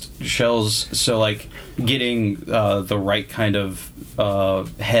oversized shells, so like getting the right kind of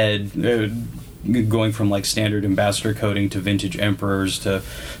head, going from like standard Ambassador coating to vintage Emperors to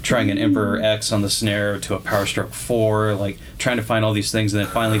trying an Emperor X on the snare to a Power Stroke 4, like trying to find all these things and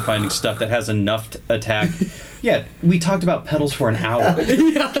then finally finding stuff that has enough attack. Yeah, we talked about pedals for an hour.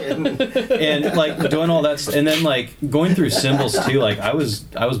 And like doing all that and then like going through cymbals too. Like I was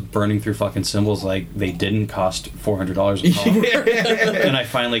burning through fucking cymbals like they didn't cost $400 a pop. And I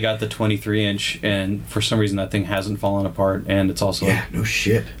finally got the 23-inch and for some reason that thing hasn't fallen apart and it's also like, no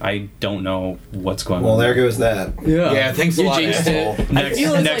shit. I don't know what's going on. Well, there goes that. Yeah, thanks a lot. Jinxed it.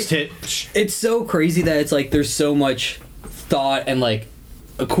 Next hit. It's so crazy that it's like there's so much thought and like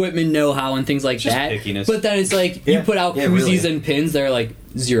equipment know-how and things like just that. Pickiness. But then it's like you put out koozies and pins that are like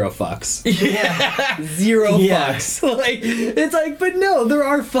 0 fucks. Zero fucks. Like it's like, but no, there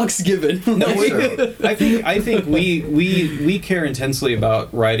are fucks given. No, I think we care intensely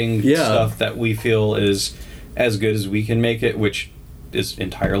about writing stuff that we feel is as good as we can make it, which is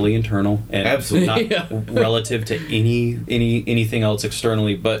entirely internal and absolutely not relative to anything else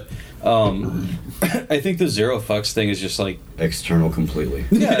externally. But I think the 0 fucks thing is just like external completely.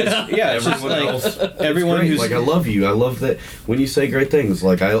 It's just like everyone who's like, I love you. I love that when you say great things.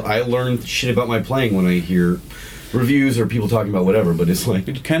 Like I learn shit about my playing when I hear reviews or people talking about whatever. But it's like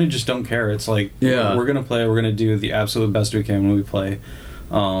you kind of just don't care. It's like we're gonna play. We're gonna do the absolute best we can when we play.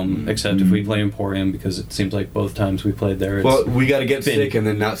 Except if we play Emporium, because it seems like both times we played there. Well, we got to get sick and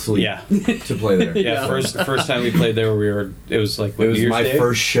then not sleep. To play there. First time we played there, it was like it was New Year's my Day?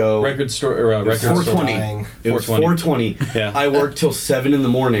 first show. Record store or record 420. It was 420. Yeah. I worked till 7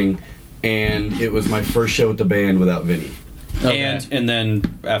 a.m, and it was my first show with the band without Vinny. Okay. And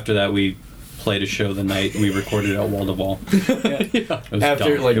then after that we played a show the night we recorded at Wall to Wall.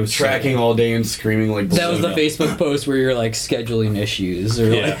 After like tracking all day and screaming like that was the Facebook post where you're like scheduling issues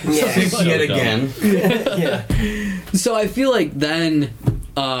or like six yet again. So I feel like then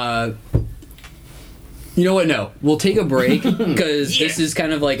you know what? No, we'll take a break because this is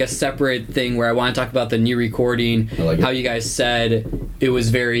kind of like a separate thing where I want to talk about the new recording. How you guys said it was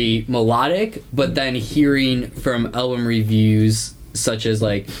very melodic, but then hearing from album reviews such as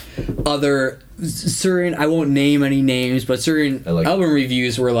like other certain, I won't name any names, but certain album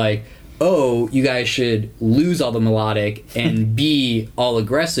reviews were like, oh, you guys should lose all the melodic and be all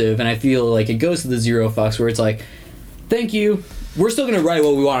aggressive. And I feel like it goes to the 0 fucks where it's like, thank you, we're still gonna write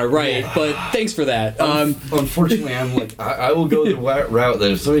what we want to write, but thanks for that. Unfortunately, I'm like, I will go the route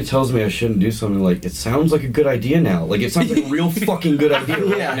that if somebody tells me I shouldn't do something, like, it sounds like a good idea now. Like, it sounds like a real fucking good idea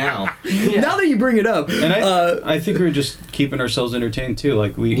right now. Now that you bring it up, and I think we're just keeping ourselves entertained too.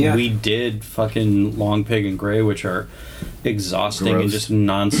 Like we did fucking Long Pig and Gray, which are exhausting and just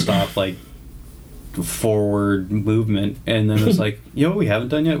nonstop like forward movement, and then it's like, you know what we haven't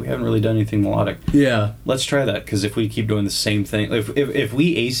done yet? We haven't really done anything melodic. Yeah, let's try that, because if we keep doing the same thing, if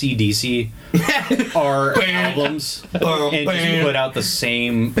we AC/DC our albums and just put out the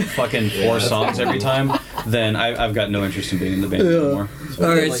same fucking 4 songs every time, then I've got no interest in being in the band anymore.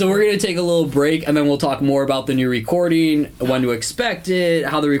 Alright, so we're going to take a little break, and then we'll talk more about the new recording, when to expect it,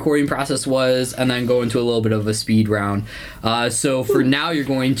 how the recording process was, and then go into a little bit of a speed round. So for now, you're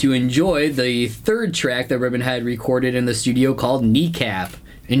going to enjoy the third track that Ribbon had recorded in the studio called Kneecap.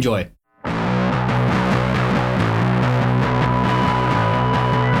 Enjoy.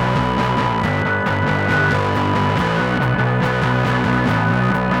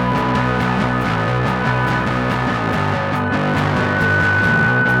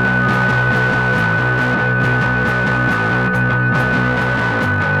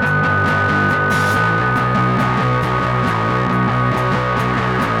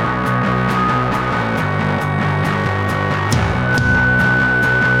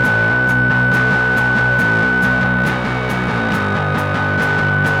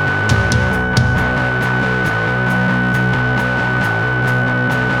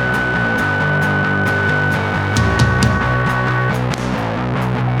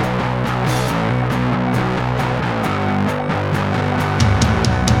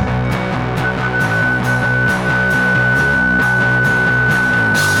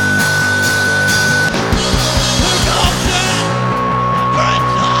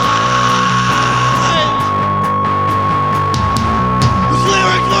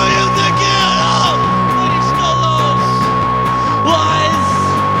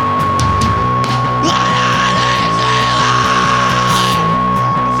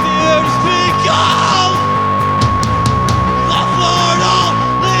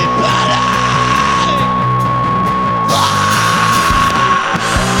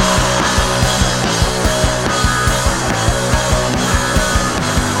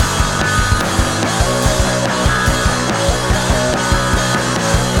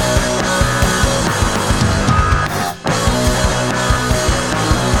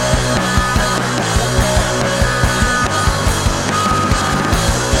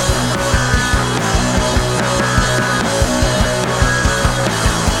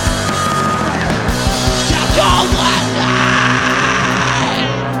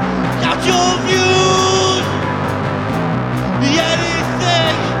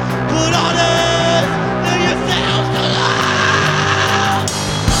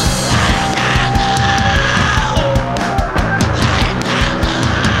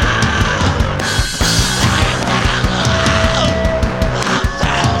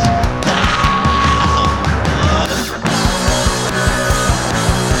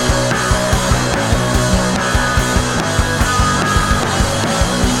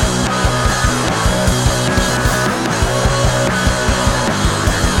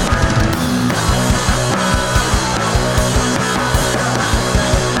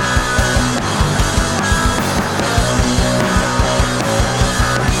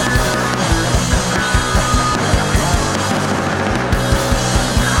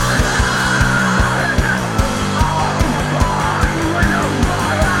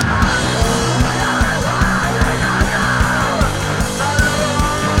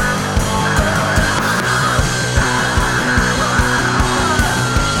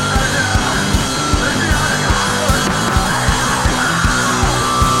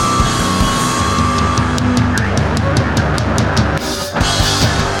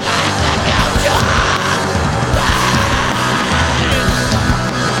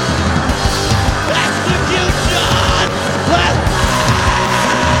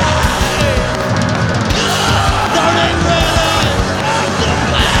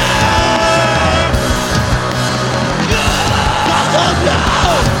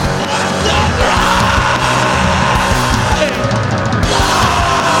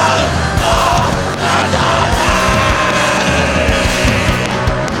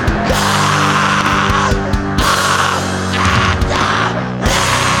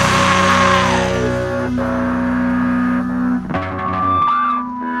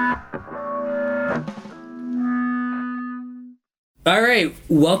 Alright,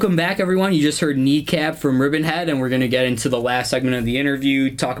 welcome back everyone. You just heard Kneecap from Ribbonhead, and we're going to get into the last segment of the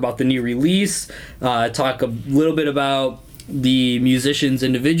interview, talk about the new release, talk a little bit about the musicians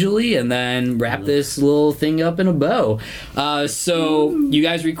individually and then wrap this little thing up in a bow. So you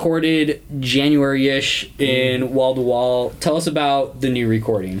guys recorded January-ish in Wall to Wall. Tell us about the new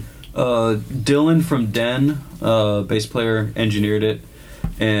recording. Dylan from Den, bass player, engineered it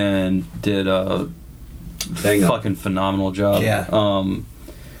and did a fucking phenomenal job. Yeah.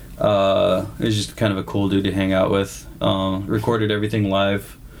 It was just kind of a cool dude to hang out with. Recorded everything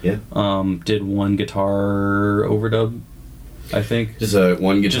live. Yeah. Did one guitar overdub, I think. Just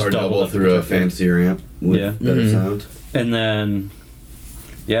one guitar Just double through a fancier amp with better sound. And then,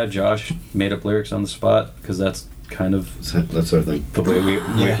 Josh made up lyrics on the spot because that's kind of that sort of thing.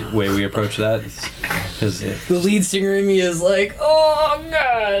 the way we approach that. The lead singer in me is like, oh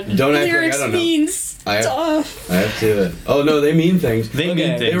god, Don't act like lyrics I don't know. mean stuff. I have to. Oh no, they mean things. They mean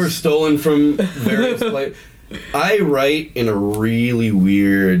things. They were stolen from various places. I write in a really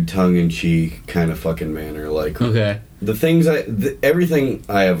weird, tongue-in-cheek kind of fucking manner. Like, Okay. the things everything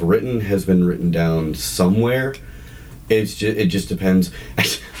I have written has been written down somewhere. It just depends.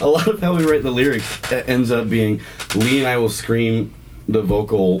 A lot of how we write the lyrics ends up being Lee and I will scream the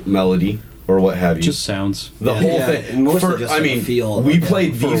vocal melody or what have you. just sounds. The whole thing. and mostly just the feel we of it.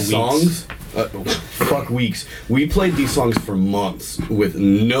 played For these weeks. songs. Fuck weeks. We played these songs for months with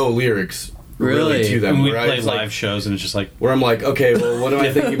no lyrics really Really? to them. And we where I play was live like, shows and it's just like, where I'm like, okay, well, what am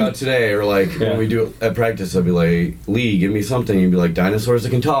I thinking about today? Or like Yeah. when we do it at practice, I'll be like, Lee, give me something. You'd be like, dinosaurs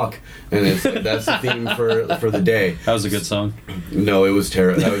that can talk, and it's like, that's the theme for the day. that was a good song. No, it was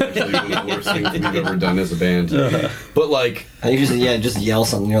terrible. That was actually one of the worst things we've ever done as a band. But like, And you just yell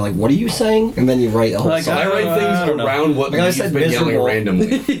something. You're like, "What are you saying?" And then you write a whole Like, song. I write I things don't know. around what Like I Lee's said, been yelling miserable.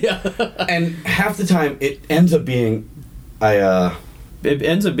 randomly. And half the time, it ends up being, It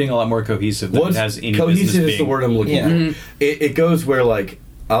ends up being a lot more cohesive than it has any business cohesive being. is the word I'm looking Yeah. for. It goes where like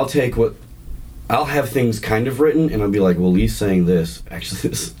I'll have things kind of written and I'll be like, well, Lee's saying this.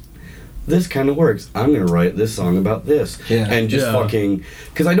 Actually, this kind of works. I'm gonna write this song about this. Yeah. And just Yeah. fucking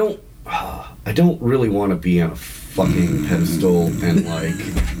because I don't really want to be on a fucking pedestal and like.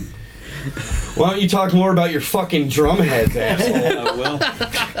 Why don't you talk more about your fucking drum heads, asshole? Well,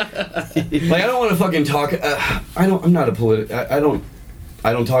 Like I don't want to fucking talk. I'm not a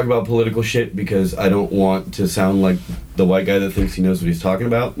I don't talk about political shit because I don't want to sound like the white guy that thinks he knows what he's talking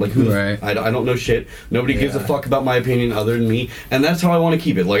about. Like who? Right. I don't know shit. Nobody gives a Yeah. fuck about my opinion other than me, and that's how I want to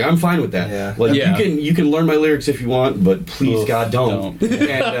keep it. Like I'm fine with that. Yeah. Like Yeah. you can learn my lyrics if you want, but please Ugh, God don't.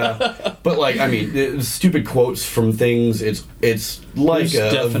 And but like I mean, stupid quotes from things. It's like There's a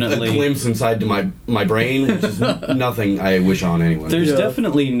definitely- glimpse inside to my brain, which is nothing I wish on anyone. there's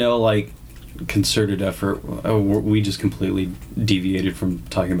definitely no like concerted effort. We just completely deviated from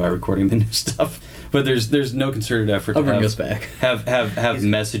talking about recording the new stuff. But there's no concerted effort I'll to bring have, us back. have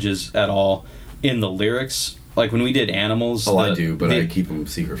messages at all in the lyrics. Like when we did Animals. I do, but I keep them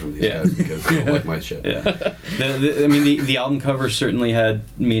secret from these Yeah. guys because they don't like my shit. Yeah, I mean the album cover certainly had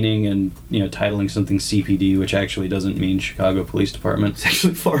meaning, and titling something CPD, which actually doesn't mean Chicago Police Department. It's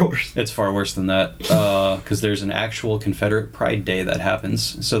actually far worse. It's far worse than that, because there's an actual Confederate Pride Day that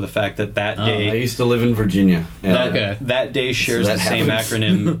happens. So the fact that I day used to live in Virginia. And Okay. that day shares that the same happens.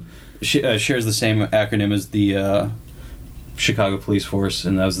 acronym, shares the same acronym as the Chicago Police Force,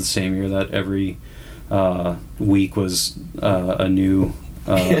 and that was the same year that every week was a new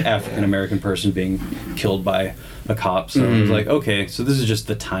African American person being killed by a cop. So it was like, okay, so this is just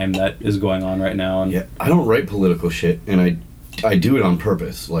the time that is going on right now. And Yeah, I don't write political shit, and I do it on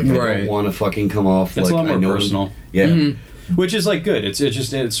purpose. Like I Right. don't want to fucking come off it's like a lot I more know. personal, Yeah. which is like good. It's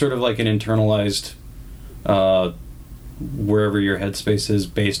sort of like an internalized. Wherever your headspace is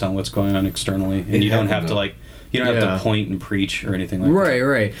based on what's going on externally, and you don't have to like you don't have Yeah. to point and preach or anything like that.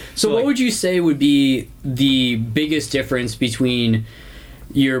 Right. So, So, what like- would you say would be the biggest difference between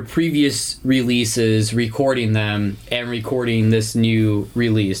your previous releases, recording them, and recording this new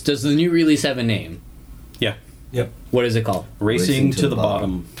release? Does the new release have a name? Yeah, Yep. What is it called? racing to the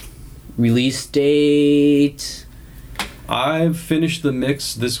bottom. Release date? I've finished the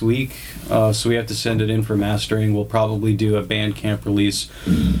mix this week, so we have to send it in for mastering. We'll probably do a Bandcamp release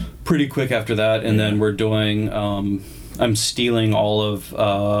pretty quick after that, and then we're doing. I'm stealing all of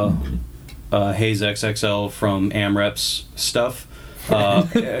Hayes XXL from AmRep's stuff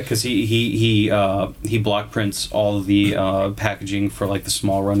because he block prints all of the packaging for like the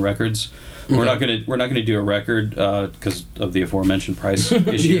small run records. We're not gonna do a record because of the aforementioned price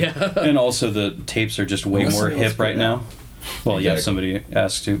issue, Yeah. and also the tapes are just way more hip right now. Well, yeah, if somebody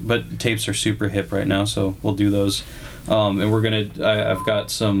asks to, but tapes are super hip right now, so we'll do those. And we're gonna. I've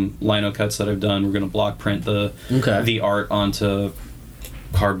got some lino cuts that I've done. We're gonna block print the Okay. art onto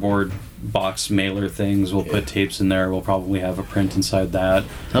cardboard box mailer things. We'll put tapes in there. We'll probably have a print inside that.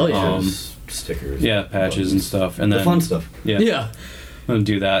 Hell yeah. Stickers. Yeah, patches and stuff. And then the fun stuff. Yeah. I'm gonna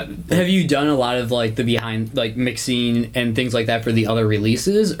do that. Have you done a lot of like the behind, like mixing and things like that for the other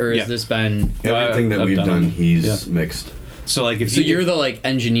releases, or has this been everything that I've we've done? He's yeah. mixed. So like if you're the like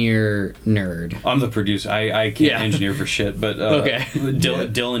engineer nerd. I'm the producer. I can't engineer for shit, but okay.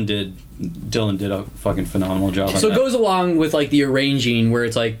 Dylan did a fucking phenomenal job. So it goes along with like the arranging, where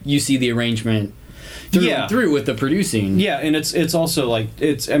it's like you see the arrangement through with the producing. Yeah, and it's also like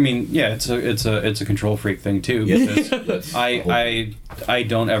it's a control freak thing too, because I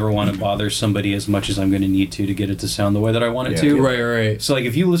don't ever want to bother somebody as much as I'm going to need to get it to sound the way that I want it to. Right. So like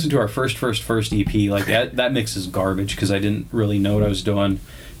if you listen to our first EP, like that mix is garbage because I didn't really know what I was doing.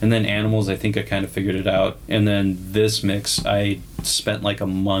 And then Animals, I think I kind of figured it out. And then this mix, I spent like a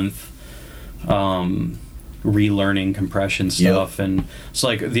month relearning compression stuff, and it's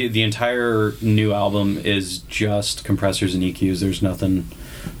like the entire new album is just compressors and EQs. There's nothing,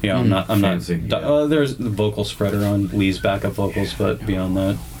 I'm not fancy, there's the vocal spreader on Lee's backup vocals, but beyond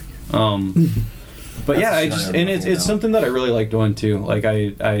that, but yeah, it's something that I really like doing too. Like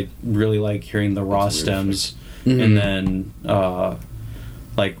I really like hearing the raw stems, and then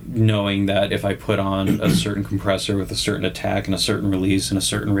like knowing that if I put on a certain compressor with a certain attack and a certain release and a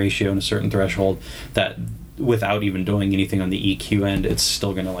certain ratio and a certain threshold, that without even doing anything on the EQ end, it's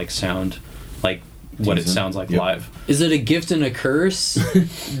still gonna like sound like what it sounds like live. Is it a gift and a curse?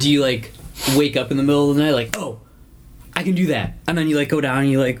 Do you like wake up in the middle of the night like, oh, I can do that, and then you like go down and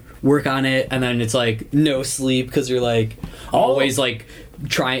you like work on it, and then it's like no sleep because you're like always like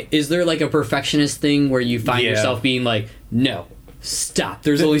trying? Is there like a perfectionist thing where you find yourself being like, no, stop,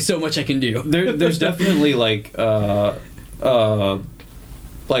 there's only so much I can do? There's definitely like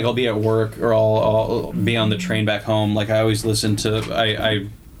like I'll be at work or I'll be on the train back home. Like I always listen to I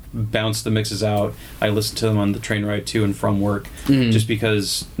bounce the mixes out. I listen to them on the train ride to and from work, just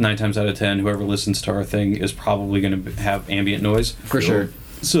because 9 times out of 10 whoever listens to our thing is probably going to have ambient noise for sure.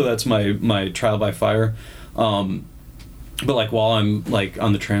 So that's my trial by fire. But like while I'm like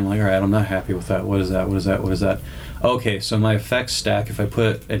on the train, I'm like, all right, I'm not happy with that. What is that? Okay, so my effects stack, if I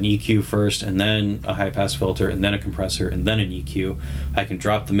put an EQ first and then a high pass filter and then a compressor and then an EQ, I can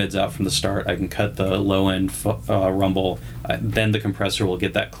drop the mids out from the start, I can cut the low end rumble, then the compressor will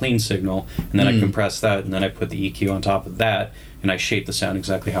get that clean signal, and then I compress that, and then I put the EQ on top of that, and I shape the sound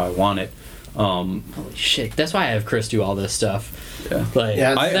exactly how I want it. Holy shit, that's why I have Chris do all this stuff. Yeah, like,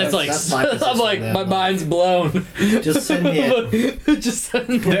 that's my I'm like, my mind's blown. Just send me it.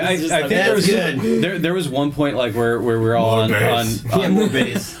 I think there was one point like where we were all on more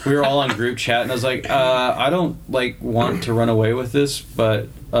bass. We were all on group chat, and I was like, I don't like want to run away with this, but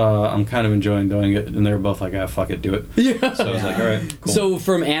I'm kind of enjoying doing it. And they were both like, fuck it, do it. Yeah. So I was like, all right, cool. So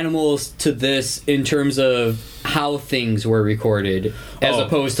from Animals to this, in terms of how things were recorded, as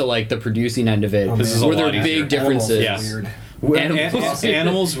opposed to like the producing end of it, were there big differences? Yes.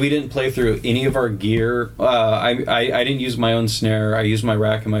 Animals, we didn't play through any of our gear. I didn't use my own snare. I used my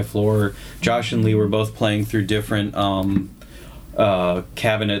rack and my floor. Josh and Lee were both playing through different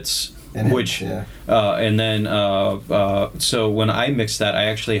cabinets. And then so when I mixed that, I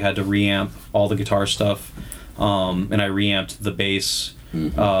actually had to reamp all the guitar stuff, and I reamped the bass.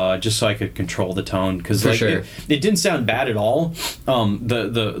 Just so I could control the tone, because like, it didn't sound bad at all.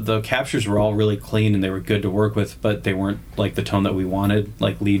 The captures were all really clean and they were good to work with, but they weren't like the tone that we wanted.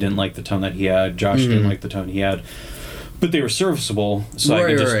 Like Lee didn't like the tone that he had, Josh didn't like the tone he had, but they were serviceable, so I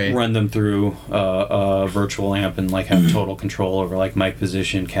could just run them through a virtual amp and like have total control over like mic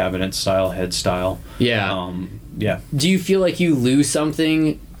position, cabinet style, head style. Yeah. Do you feel like you lose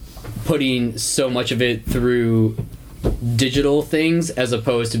something putting so much of it through digital things as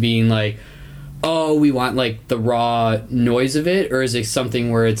opposed to being like, oh, we want like the raw noise of it? Or is it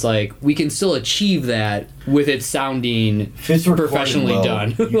something where it's like we can still achieve that with it sounding professionally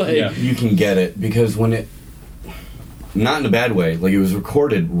done? You can get it, because when it, not in a bad way, like it was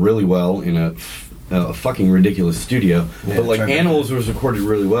recorded really well in a fucking ridiculous studio, but like Animals was recorded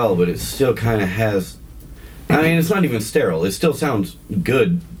really well, but it still kind of has, I mean, it's not even sterile. It still sounds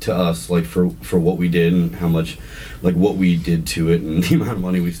good to us, like for what we did and how much, like what we did to it and the amount of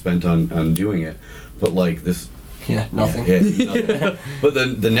money we spent on doing it. But like this, nothing. Nothing. But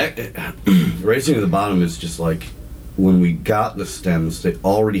the Racing to the Bottom is just like, when we got the stems, they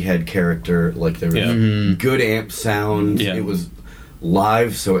already had character. Like there was good amp sound. Yeah. It was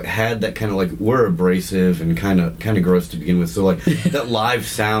live, so it had that kind of like, we're abrasive and kind of gross to begin with, so like that live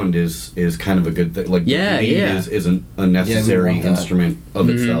sound is kind of a good thing. Like the lead is a necessary instrument of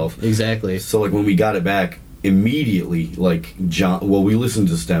itself. Exactly. So like when we got it back, immediately, like, John, well, we listened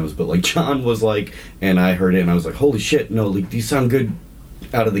to stems, but, like, John was like, and I heard it, and I was like, holy shit, no, like, these sound good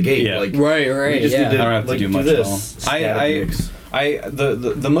out of the gate. Yeah. Like, Right, we just yeah. need to, I don't have to like, do much at all. static mix.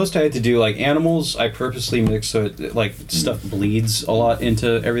 The most I had to do, like, animals, I purposely mix so it, like, stuff bleeds a lot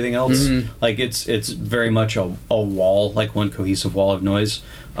into everything else. Like, it's very much a wall, like one cohesive wall of noise.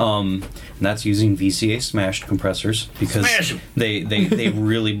 And that's using VCA smashed compressors because Smash 'em. they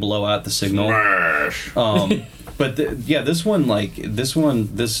really blow out the signal. Smash. But this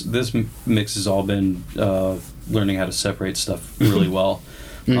mix has all been learning how to separate stuff really well.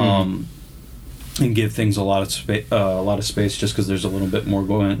 And give things a lot of space just because there's a little bit more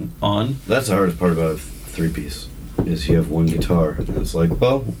going on. That's the hardest part about a three-piece, is you have one guitar, and it's like,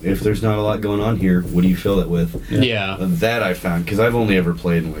 well, if there's not a lot going on here, what do you fill it with? Yeah. That I found, because I've only ever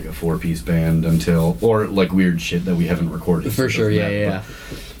played in, like, a four-piece band or, like, weird shit that we haven't recorded. For sure, yeah.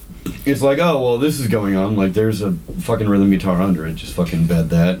 It's like, oh, well, this is going on, like, there's a fucking rhythm guitar under it, just fucking bed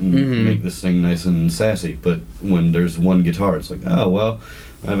that and make this thing nice and sassy. But when there's one guitar, it's like, oh, well,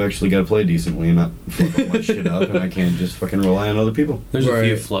 I've actually got to play decently and not fuck all my shit up, and I can't just fucking rely on other people. There's a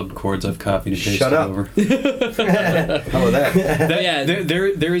few flubbed chords I've copied and pasted Shut up. over. How about that?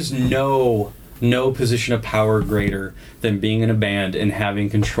 There is no position of power greater than being in a band and having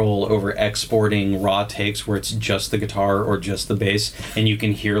control over exporting raw takes where it's just the guitar or just the bass, and you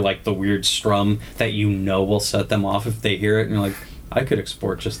can hear, like, the weird strum that will set them off if they hear it, and you're like, I could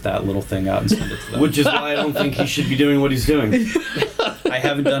export just that little thing out and send it to them. Which is why I don't think he should be doing what he's doing. I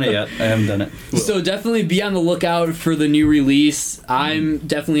haven't done it yet. So definitely be on the lookout for the new release. I'm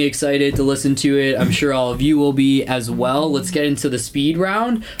definitely excited to listen to it. I'm sure all of you will be as well. Let's get into the speed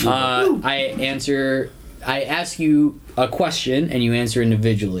round. I ask you a question and you answer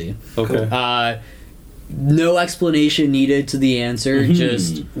individually. Okay. No explanation needed to the answer.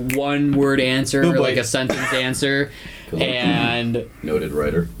 Just one word answer, like a sentence answer. Cool. And Noted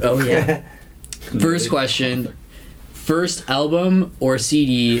writer. oh yeah. First question. First album or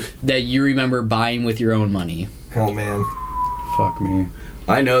CD that you remember buying with your own money? Oh man. Fuck me.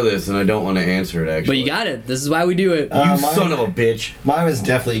 I know this and I don't want to answer it, actually. But you got it. This is why we do it. You son of a bitch. Mine was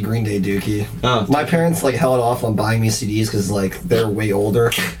definitely Green Day Dookie. Oh. My parents, like, held off on buying me CDs because, like, they're way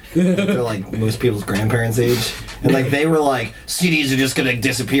older. They're, like, most people's grandparents' age. And, like, they were like, CDs are just going to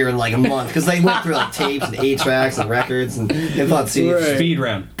disappear in, like, a month. Because they went through, like, tapes and 8-tracks and records. And they thought CDs Right. Speed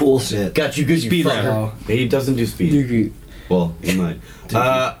round. bullshit. Got you good, Speed you fucker. round. He doesn't do speed. Well, he might.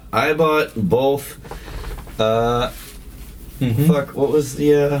 I bought both. Fuck, what was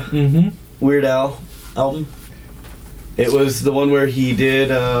the Weird Al album? It was the one where he did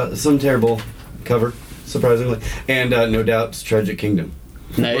some terrible cover, surprisingly, and No Doubt's Tragic Kingdom.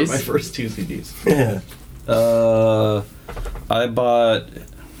 Nice. Were my first two CDs. I bought.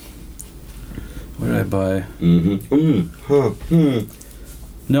 What did I buy?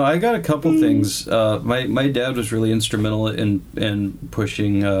 No, I got a couple things. My dad was really instrumental in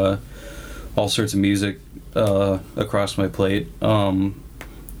pushing all sorts of music across my plate.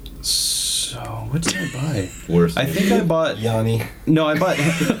 So what did I buy? Worst. I think I bought. Yanni. No, I bought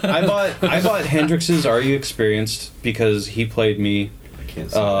Hendrix's "Are You Experienced" because he played me. I can't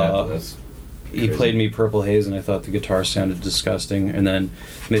say that. That's He crazy. played me Purple Haze, and I thought the guitar sounded disgusting. And then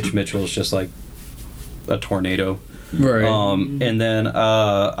Mitch Mitchell's just like a tornado. Right. And then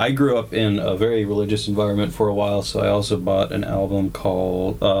I grew up in a very religious environment for a while, so I also bought an album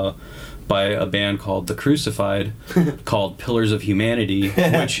called by a band called The Crucified called Pillars of Humanity,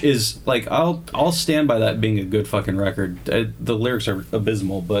 which is like I'll stand by that being a good fucking record. The lyrics are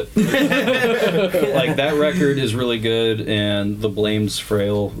abysmal, but like that record is really good, and The Blame's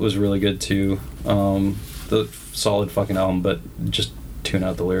Frail was really good too. The solid fucking album, but just tune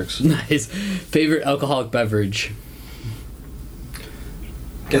out the lyrics. Nice. Favorite alcoholic beverage?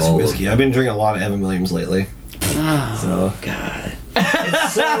 Guess All of whiskey. I've been drinking a lot of Evan Williams lately. Oh, So God.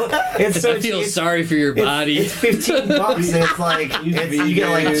 it's so I feel it's- sorry for your body. It's $15 and it's like you get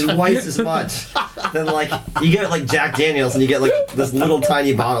like twice as much. Then like you get like Jack Daniels and you get like this little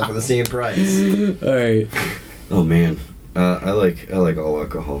tiny bottle for the same price. All right. Oh man, I like all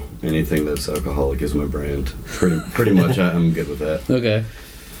alcohol. Anything that's alcoholic is my brand. Pretty much, I'm good with that. Okay.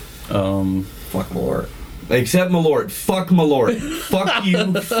 Fuck more. Except Malort. Fuck Malort. Fuck you.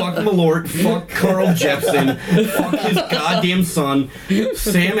 Fuck Malort. Fuck Carl Jepsen. Fuck his goddamn son.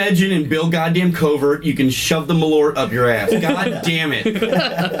 Sam Edgen and Bill goddamn Covert. You can shove the Malort up your ass. God damn it.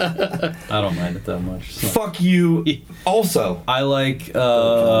 I don't mind it that much. It's not- Fuck you. Also. I like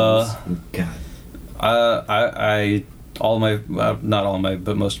God. I all my not all my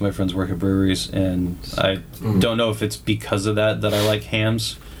but most of my friends work at breweries, and I don't know if it's because of that I like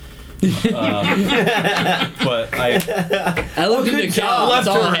hams. But I looked into good Cal. job. It's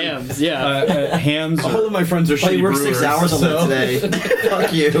all Left turn. hams. Yeah. hams. All of my friends are Oh, shitty you worked brewers. 6 hours on that today.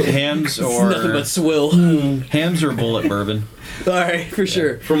 Fuck you. Hams Nothing or but swill. hams or bullet bourbon. All right, for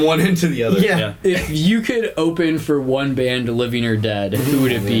sure. From one end to the other. Yeah. If you could open for one band, living or dead, who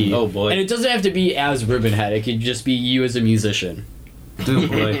would it be? Oh, boy. And it doesn't have to be as Ribbonhead. It could just be you as a musician. Oh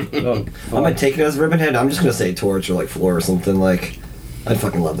boy. Oh, I'm gonna take it as Ribbonhead. I'm just gonna say Torch or like Floor or something. Like, I'd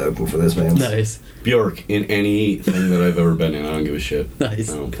fucking love to open for those bands. Nice. Bjork in anything that I've ever been in. I don't give a shit.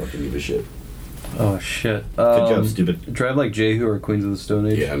 Nice. I don't fucking give a shit. oh shit. Good job, stupid. Drive like Jehu or Queens of the Stone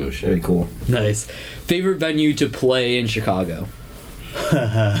Age. Yeah, no Very shit. cool. Nice. Favorite venue to play in Chicago? Kind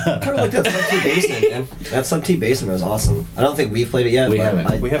of like that Sub T basement, man. That Sub T basement was awesome. I don't think we've played it yet. We but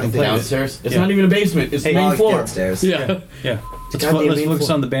haven't. We haven't I think played it. Downstairs? It's Yeah. not even a basement. It's the Oh, main it's floor. downstairs. Yeah. Yeah. Let's, Goddamn let's main focus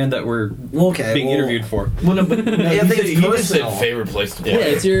floor. on the band that we're Okay, being well, interviewed for. Well, no, but no, I he think said- it's he just said personal. favorite place to play. Yeah,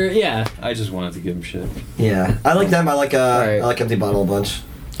 it's your, yeah. I just wanted to give him shit. Yeah, I like them. I like Alright. I like Empty Bottle a bunch.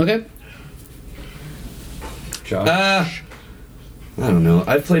 Okay. Josh. I don't know.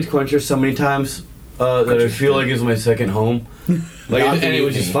 I've played Quencher so many times that I feel like it's my second home. Like, Not the and it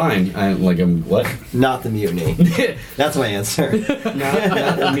was Mutiny. just fine. I'm what? Not the Mutiny. That's my answer. I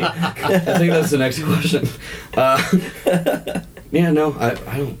think that's the next question. Yeah, no, I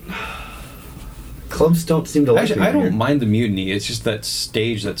don't. Clubs don't seem to like Actually, me I don't here. mind the mutiny. It's just that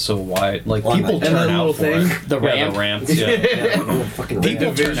stage that's so wide. Like Well, people and turn that out little for thing, it. the Yeah, ramp. the ramps. Yeah. Yeah, oh, fucking People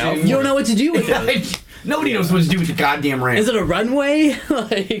ramp. turn out. Division. You don't know what to do with it. Nobody knows what to do with the goddamn ramp. Is it a runway?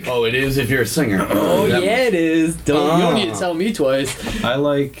 Like, Oh, it is if you're a singer. oh That yeah, it is. You don't need to Ah. tell me twice. I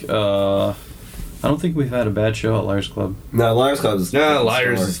like. I don't think we've had a bad show at Liars Club. No, Liars Club is. No,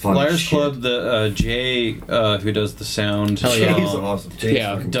 Liars is fun. as Liars shit. Club, the Jay who does the sound, Hell yeah. He's awesome. Jay's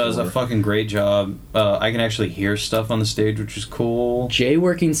Yeah, fucking does a killer. fucking great job. I can actually hear stuff on the stage, which is cool. Jay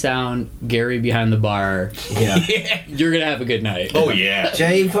working sound, Gary behind the bar. Yeah. You're gonna have a good night. Oh yeah.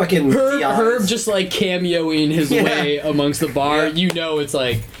 Jay fucking. Herb just like cameoing his Yeah. way amongst the bar. Yeah. You know it's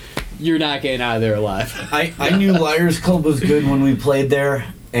like you're not getting out of there alive. I knew Liars Club was good when we played there,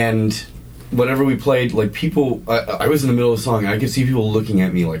 and whenever we played, like people, I was in the middle of a song, and I could see people looking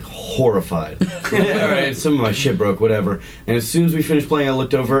at me like horrified. Alright, some of my shit broke, whatever. And as soon as we finished playing, I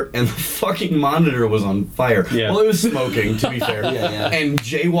looked over, and the fucking monitor was on fire. Yeah. Well, it was smoking, to be fair. Yeah. And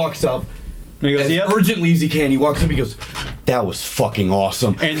Jay walks up, And he goes, as "Yep." urgently as he can. He walks up, he goes, "That was fucking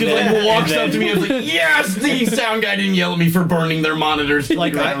awesome." And He then- like walks and up to me and was like, "Yes, the sound guy didn't yell at me for burning their monitors." to the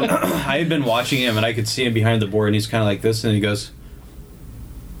Like ground." I had been watching him, and I could see him behind the board, and he's kind of like this, and he goes,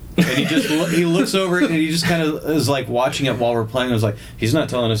 and he just he looks over, and he just kind of is like watching it while we're playing. I was like, he's not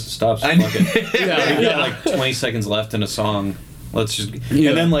telling us to stop. So I fuck it. Yeah, We've got yeah. like 20 seconds left in a song. Let's just. Yeah.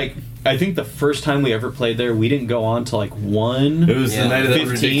 And then like I think the first time we ever played there, we didn't go on to like 1. It was Yeah. the night of that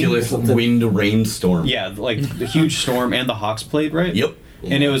 15 ridiculous or something. wind rainstorm. Yeah, like the huge storm, and the Hawks played, right? Yep.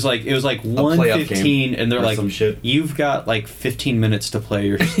 And it was like playoff 1:15, game and they're or like, some shit. "You've got like 15 minutes to play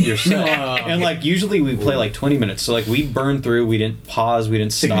your set." And like usually we play like 20 minutes, so like we burned through. We didn't pause. We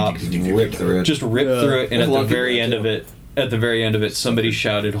didn't stop. Rip through it. Just ripped Yeah. through it. And at the Lucky very that, end too. of it, somebody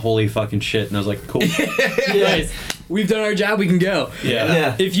shouted, "Holy fucking shit!" And I was like, "Cool." Nice. We've done our job. We can go. Yeah.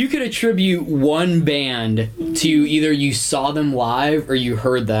 Yeah. If you could attribute one band to either you saw them live or you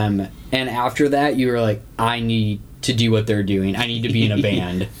heard them, and after that you were like, I need to do what they're doing. I need to be in a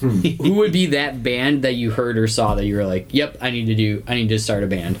band. Who would be that band that you heard or saw that you were like, yep, I need to start a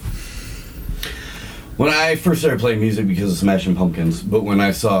band? When I first started playing music because of Smashing Pumpkins, but when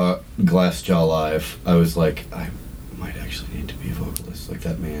I saw Glassjaw live, I was like, I might actually need to be a vocalist. Like,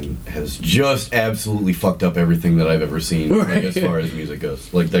 that man has just absolutely fucked up everything that I've ever seen, like, as far as music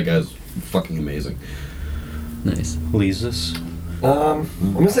goes. Like, that guy's fucking amazing. Nice. Leesus. I'm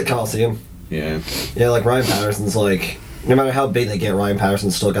gonna say Coliseum. Yeah. Yeah, like Ryan Patterson's like, no matter how big they get, Ryan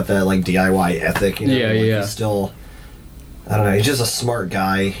Patterson's still got that like DIY ethic. You know? Yeah, like, yeah. He's still, I don't know. He's just a smart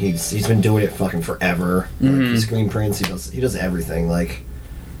guy. He's been doing it fucking forever. Like, he screen prints. He does everything. Like,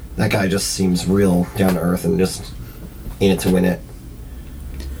 that guy just seems real down to earth and just in it to win it.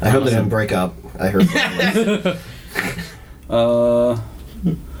 I hope they didn't break up. I heard.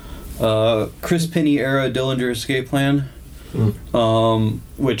 Chris Penny era Dillinger Escape Plan.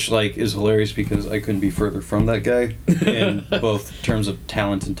 Which like is hilarious because I couldn't be further from that guy in both terms of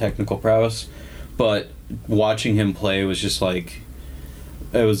talent and technical prowess, but watching him play was just like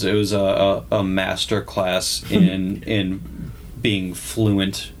it was a master class in being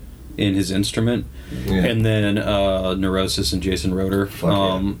fluent in his instrument. Yeah. And then Neurosis and Jason Roeder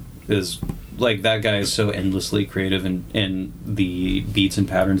is like, that guy is so endlessly creative in the beats and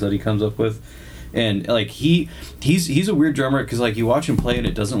patterns that he comes up with. And like he's a weird drummer because like you watch him play and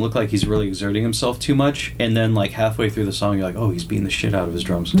it doesn't look like he's really exerting himself too much, and then like halfway through the song you're like, oh, he's beating the shit out of his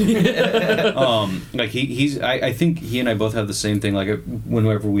drums. Like I think he and I both have the same thing. Like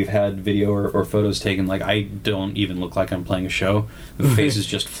whenever we've had video or photos taken, like I don't even look like I'm playing a show. The face is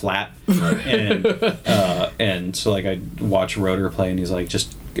just flat, and so like I watch Rotor play and he's like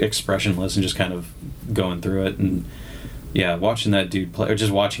just expressionless and just kind of going through it. And yeah, watching that dude play, or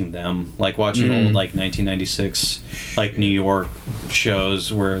just watching them, like watching old like 1996 like New York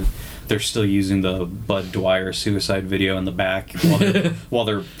shows where they're still using the Bud Dwyer Suicide video in the back while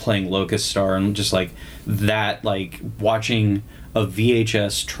they're playing Locust Star, and just like that, like watching a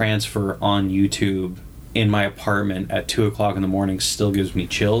VHS transfer on YouTube in my apartment at 2:00 in the morning still gives me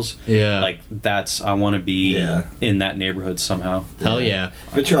chills. Yeah, like I want to be in that neighborhood somehow. Hell yeah.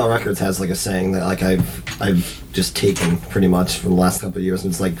 Vitriol Records has like a saying that like I've just taken pretty much from the last couple of years,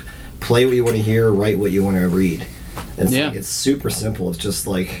 and it's like, play what you want to hear, write what you want to read. And it's like, it's super simple. It's just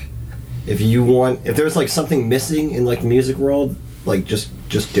like, if there's like something missing in like the music world, like just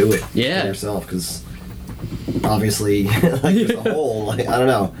do it for yourself, because obviously like there's a hole. Like, I don't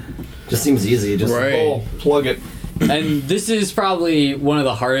know. Just seems easy. Just plug it. And this is probably one of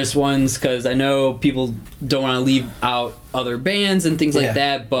the hardest ones because I know people don't want to leave out other bands and things like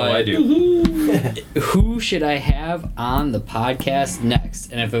that. But I do. Who should I have on the podcast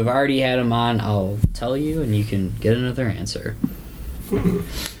next? And if I've already had him on, I'll tell you, and you can get another answer.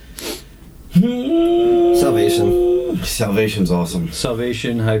 Salvation. Salvation's awesome.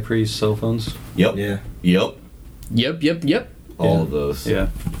 Salvation, High Priest, Cell Phones. Yep. Yeah. Yep. All of those. Yeah.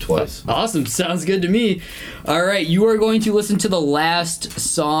 Twice. Awesome. Sounds good to me. All right. You are going to listen to the last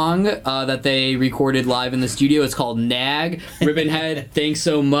song that they recorded live in the studio. It's called Nag. Ribbonhead, thanks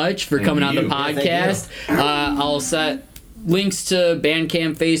so much for coming on the podcast. I'll set links to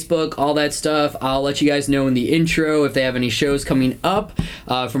Bandcamp, Facebook, all that stuff. I'll let you guys know in the intro if they have any shows coming up.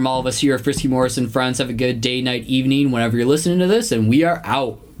 From all of us here at Frisky Morris and Friends, have a good day, night, evening, whenever you're listening to this, and we are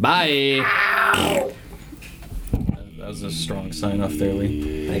out. Bye. That was a strong sign off there,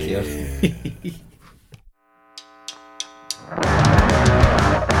 Lee. Thank you.